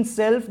 18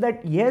 self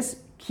that yes,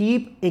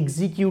 keep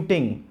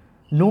executing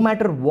no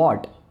matter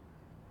what.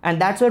 And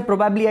that's where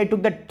probably I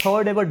took that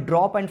third ever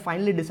drop and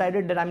finally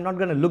decided that I'm not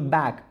going to look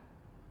back.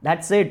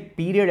 That's it.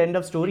 Period. End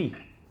of story.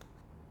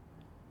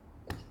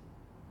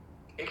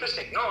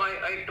 Interesting. No,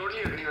 I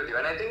totally agree with you.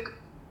 And I think,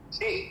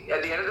 see,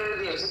 at the end of the day,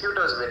 the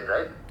executors win,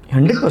 right?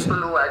 100%. It's the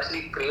people who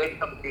actually create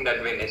something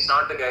that win. It's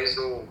not the guys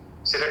who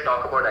sit and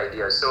talk about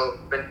ideas. So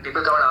when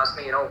people come and ask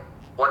me,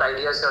 what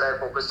ideas should I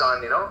focus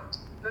on, it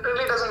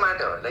really doesn't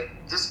matter. Like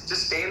just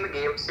stay in the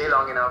game, stay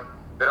long enough.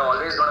 There are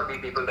always going to be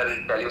people that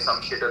will tell you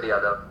some shit or the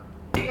other.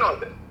 Ignore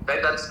them.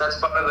 Right? That's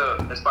part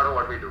of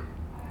what we do.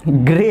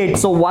 Great.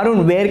 So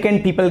Varun, where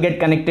can people get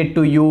connected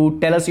to you?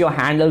 Tell us your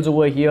handles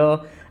over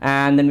here,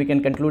 and then we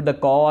can conclude the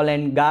call.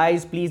 And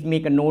guys, please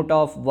make a note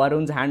of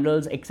Varun's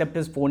handles except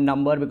his phone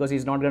number because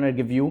he's not going to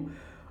give you.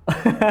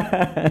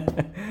 Yeah,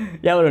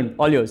 Varun,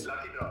 all yours.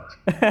 Lucky draw.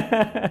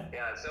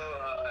 Yeah, so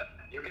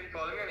you can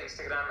follow me on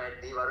Instagram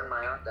at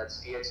 @varunmayya. That's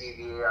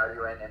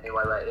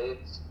THEVARUNMAYYA.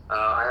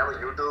 I have a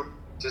YouTube.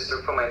 Just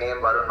look for my name,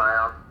 Varun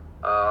Mayya.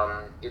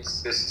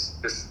 It's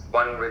this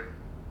one with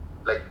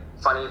like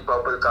funny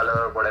purple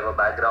color, whatever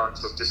background.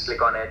 So just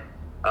click on it.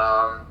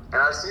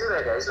 And I'll see you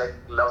there, guys. Like,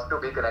 love to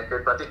be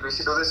connected. Pratik, we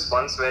should do this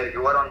once where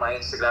you are on my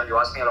Instagram. You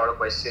ask me a lot of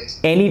questions.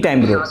 Anytime,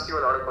 bro. I ask you a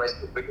lot of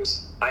questions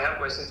because I have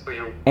questions for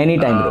you.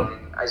 Anytime, bro.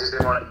 I just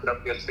didn't want to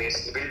interrupt your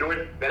space. We'll do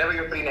it whenever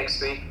you're free next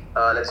week.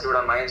 Let's do it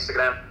on my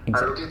Instagram. Exactly.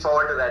 I'm looking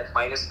forward to that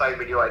 -5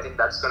 video. I think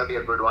that's going to be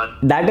a good one.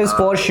 That is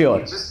for sure.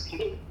 Can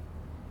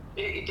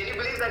you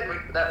believe that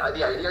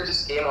the idea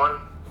just came on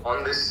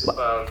this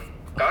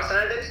cast? And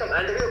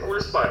I'll tell you the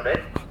coolest part,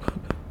 right?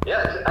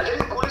 Yeah, I'll tell you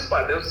the coolest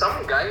part. There was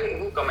some guy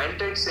who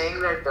commented saying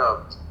that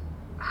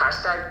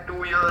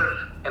 #2-year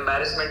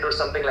embarrassment or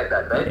something like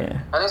that, right?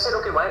 Yeah. And I said,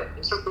 okay, why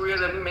instead of 2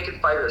 years, let me make it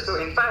 5 years. So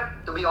in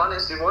fact, to be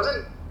honest, it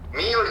wasn't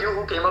me or you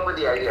who came up with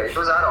the idea. It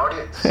was our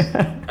audience.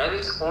 And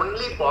it's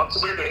only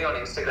possible today on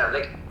Instagram.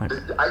 Like,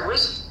 I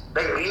wish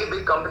like really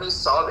big companies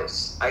saw this.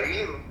 I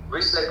really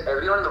wish like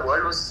everyone in the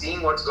world was seeing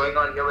what's going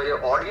on here, where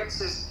your audience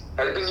is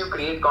helping you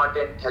create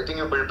content, helping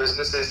you build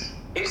businesses.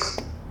 It's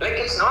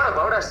not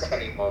about us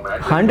anymore,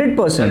 man.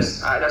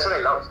 100%. That's what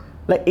I love.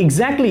 Like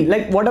exactly,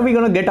 like what are we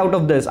going to get out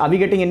of this? Are we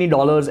getting any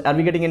dollars? Are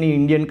we getting any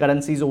Indian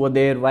currencies over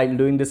there while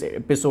doing this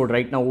episode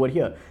right now over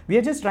here? We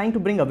are just trying to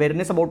bring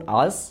awareness about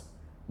us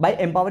by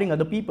empowering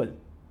other people.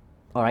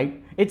 All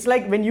right. It's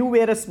like when you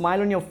wear a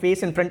smile on your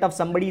face in front of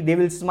somebody, they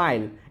will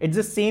smile. It's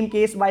the same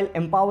case while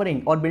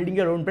empowering or building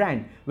your own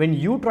brand. When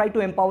you try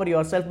to empower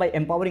yourself by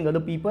empowering other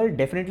people,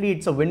 definitely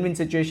it's a win-win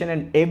situation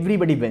and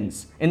everybody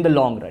wins in the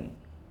long run.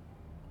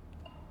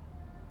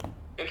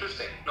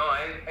 Interesting. No,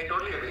 I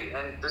totally agree.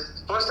 And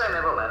this first time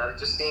ever, man. I'm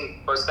just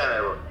saying first time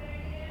ever.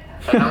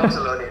 And I'm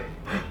also learning.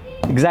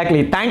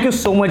 Exactly. Thank you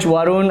so much,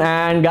 Varun.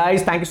 And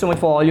guys, thank you so much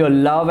for all your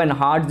love and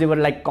hearts. They were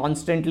like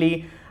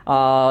constantly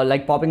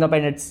like popping up,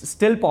 and it's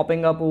still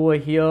popping up over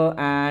here.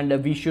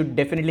 And we should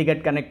definitely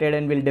get connected,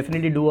 and we'll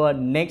definitely do a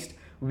next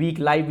week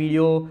live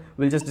video.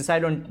 We'll just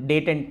decide on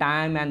date and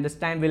time, and this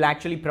time we'll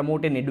actually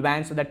promote in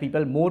advance so that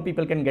more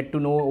people can get to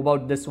know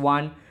about this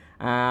one.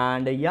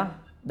 And yeah,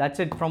 that's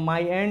it from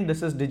my end.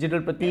 This is Digital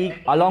Pratik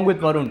along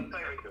with Varun.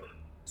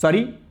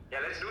 Sorry? Yeah,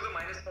 let's do the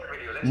 -5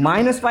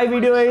 video. -5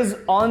 video is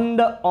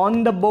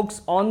on the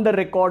books, on the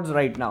records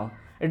right now.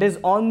 It is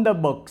on the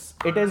books.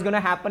 It is gonna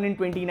happen in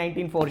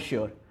 2019 for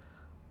sure.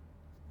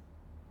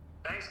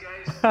 Thanks,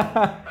 guys.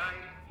 Bye.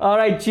 All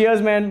right,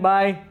 cheers, man.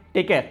 Bye.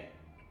 Take care.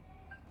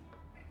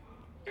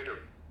 You too.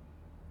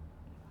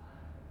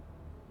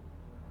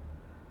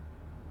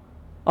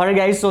 All right,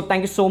 guys. So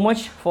thank you so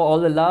much for all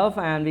the love,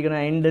 and we're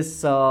gonna end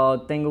this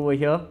thing over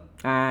here.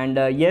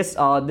 And yes,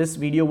 this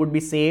video would be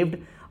saved.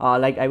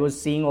 Like I was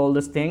seeing all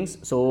these things,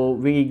 so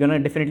we're gonna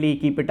definitely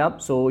keep it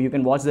up so you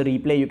can watch the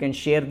replay. You can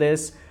share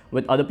this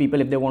with other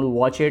people if they want to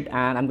watch it,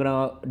 and I'm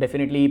gonna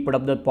definitely put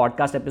up the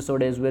podcast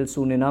episode as well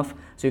soon enough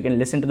so you can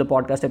listen to the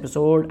podcast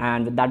episode.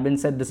 And with that being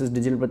said, this is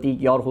Digital Pratik,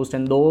 your host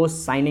and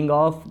host, signing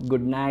off.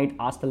 Good night.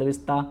 Hasta la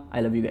vista. I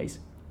love you guys.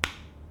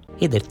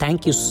 Hey there,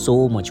 thank you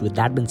so much. With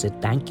that being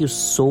said, thank you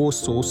so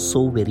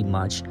very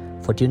much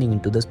for tuning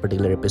into this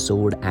particular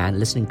episode and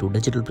listening to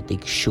Digital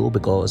Pratik show,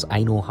 because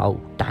I know how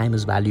time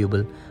is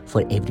valuable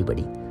for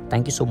everybody.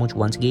 Thank you so much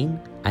once again.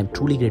 I'm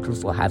truly grateful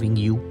for having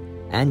you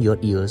and your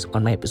ears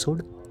on my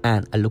episode,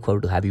 and I look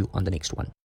forward to have you on the next one.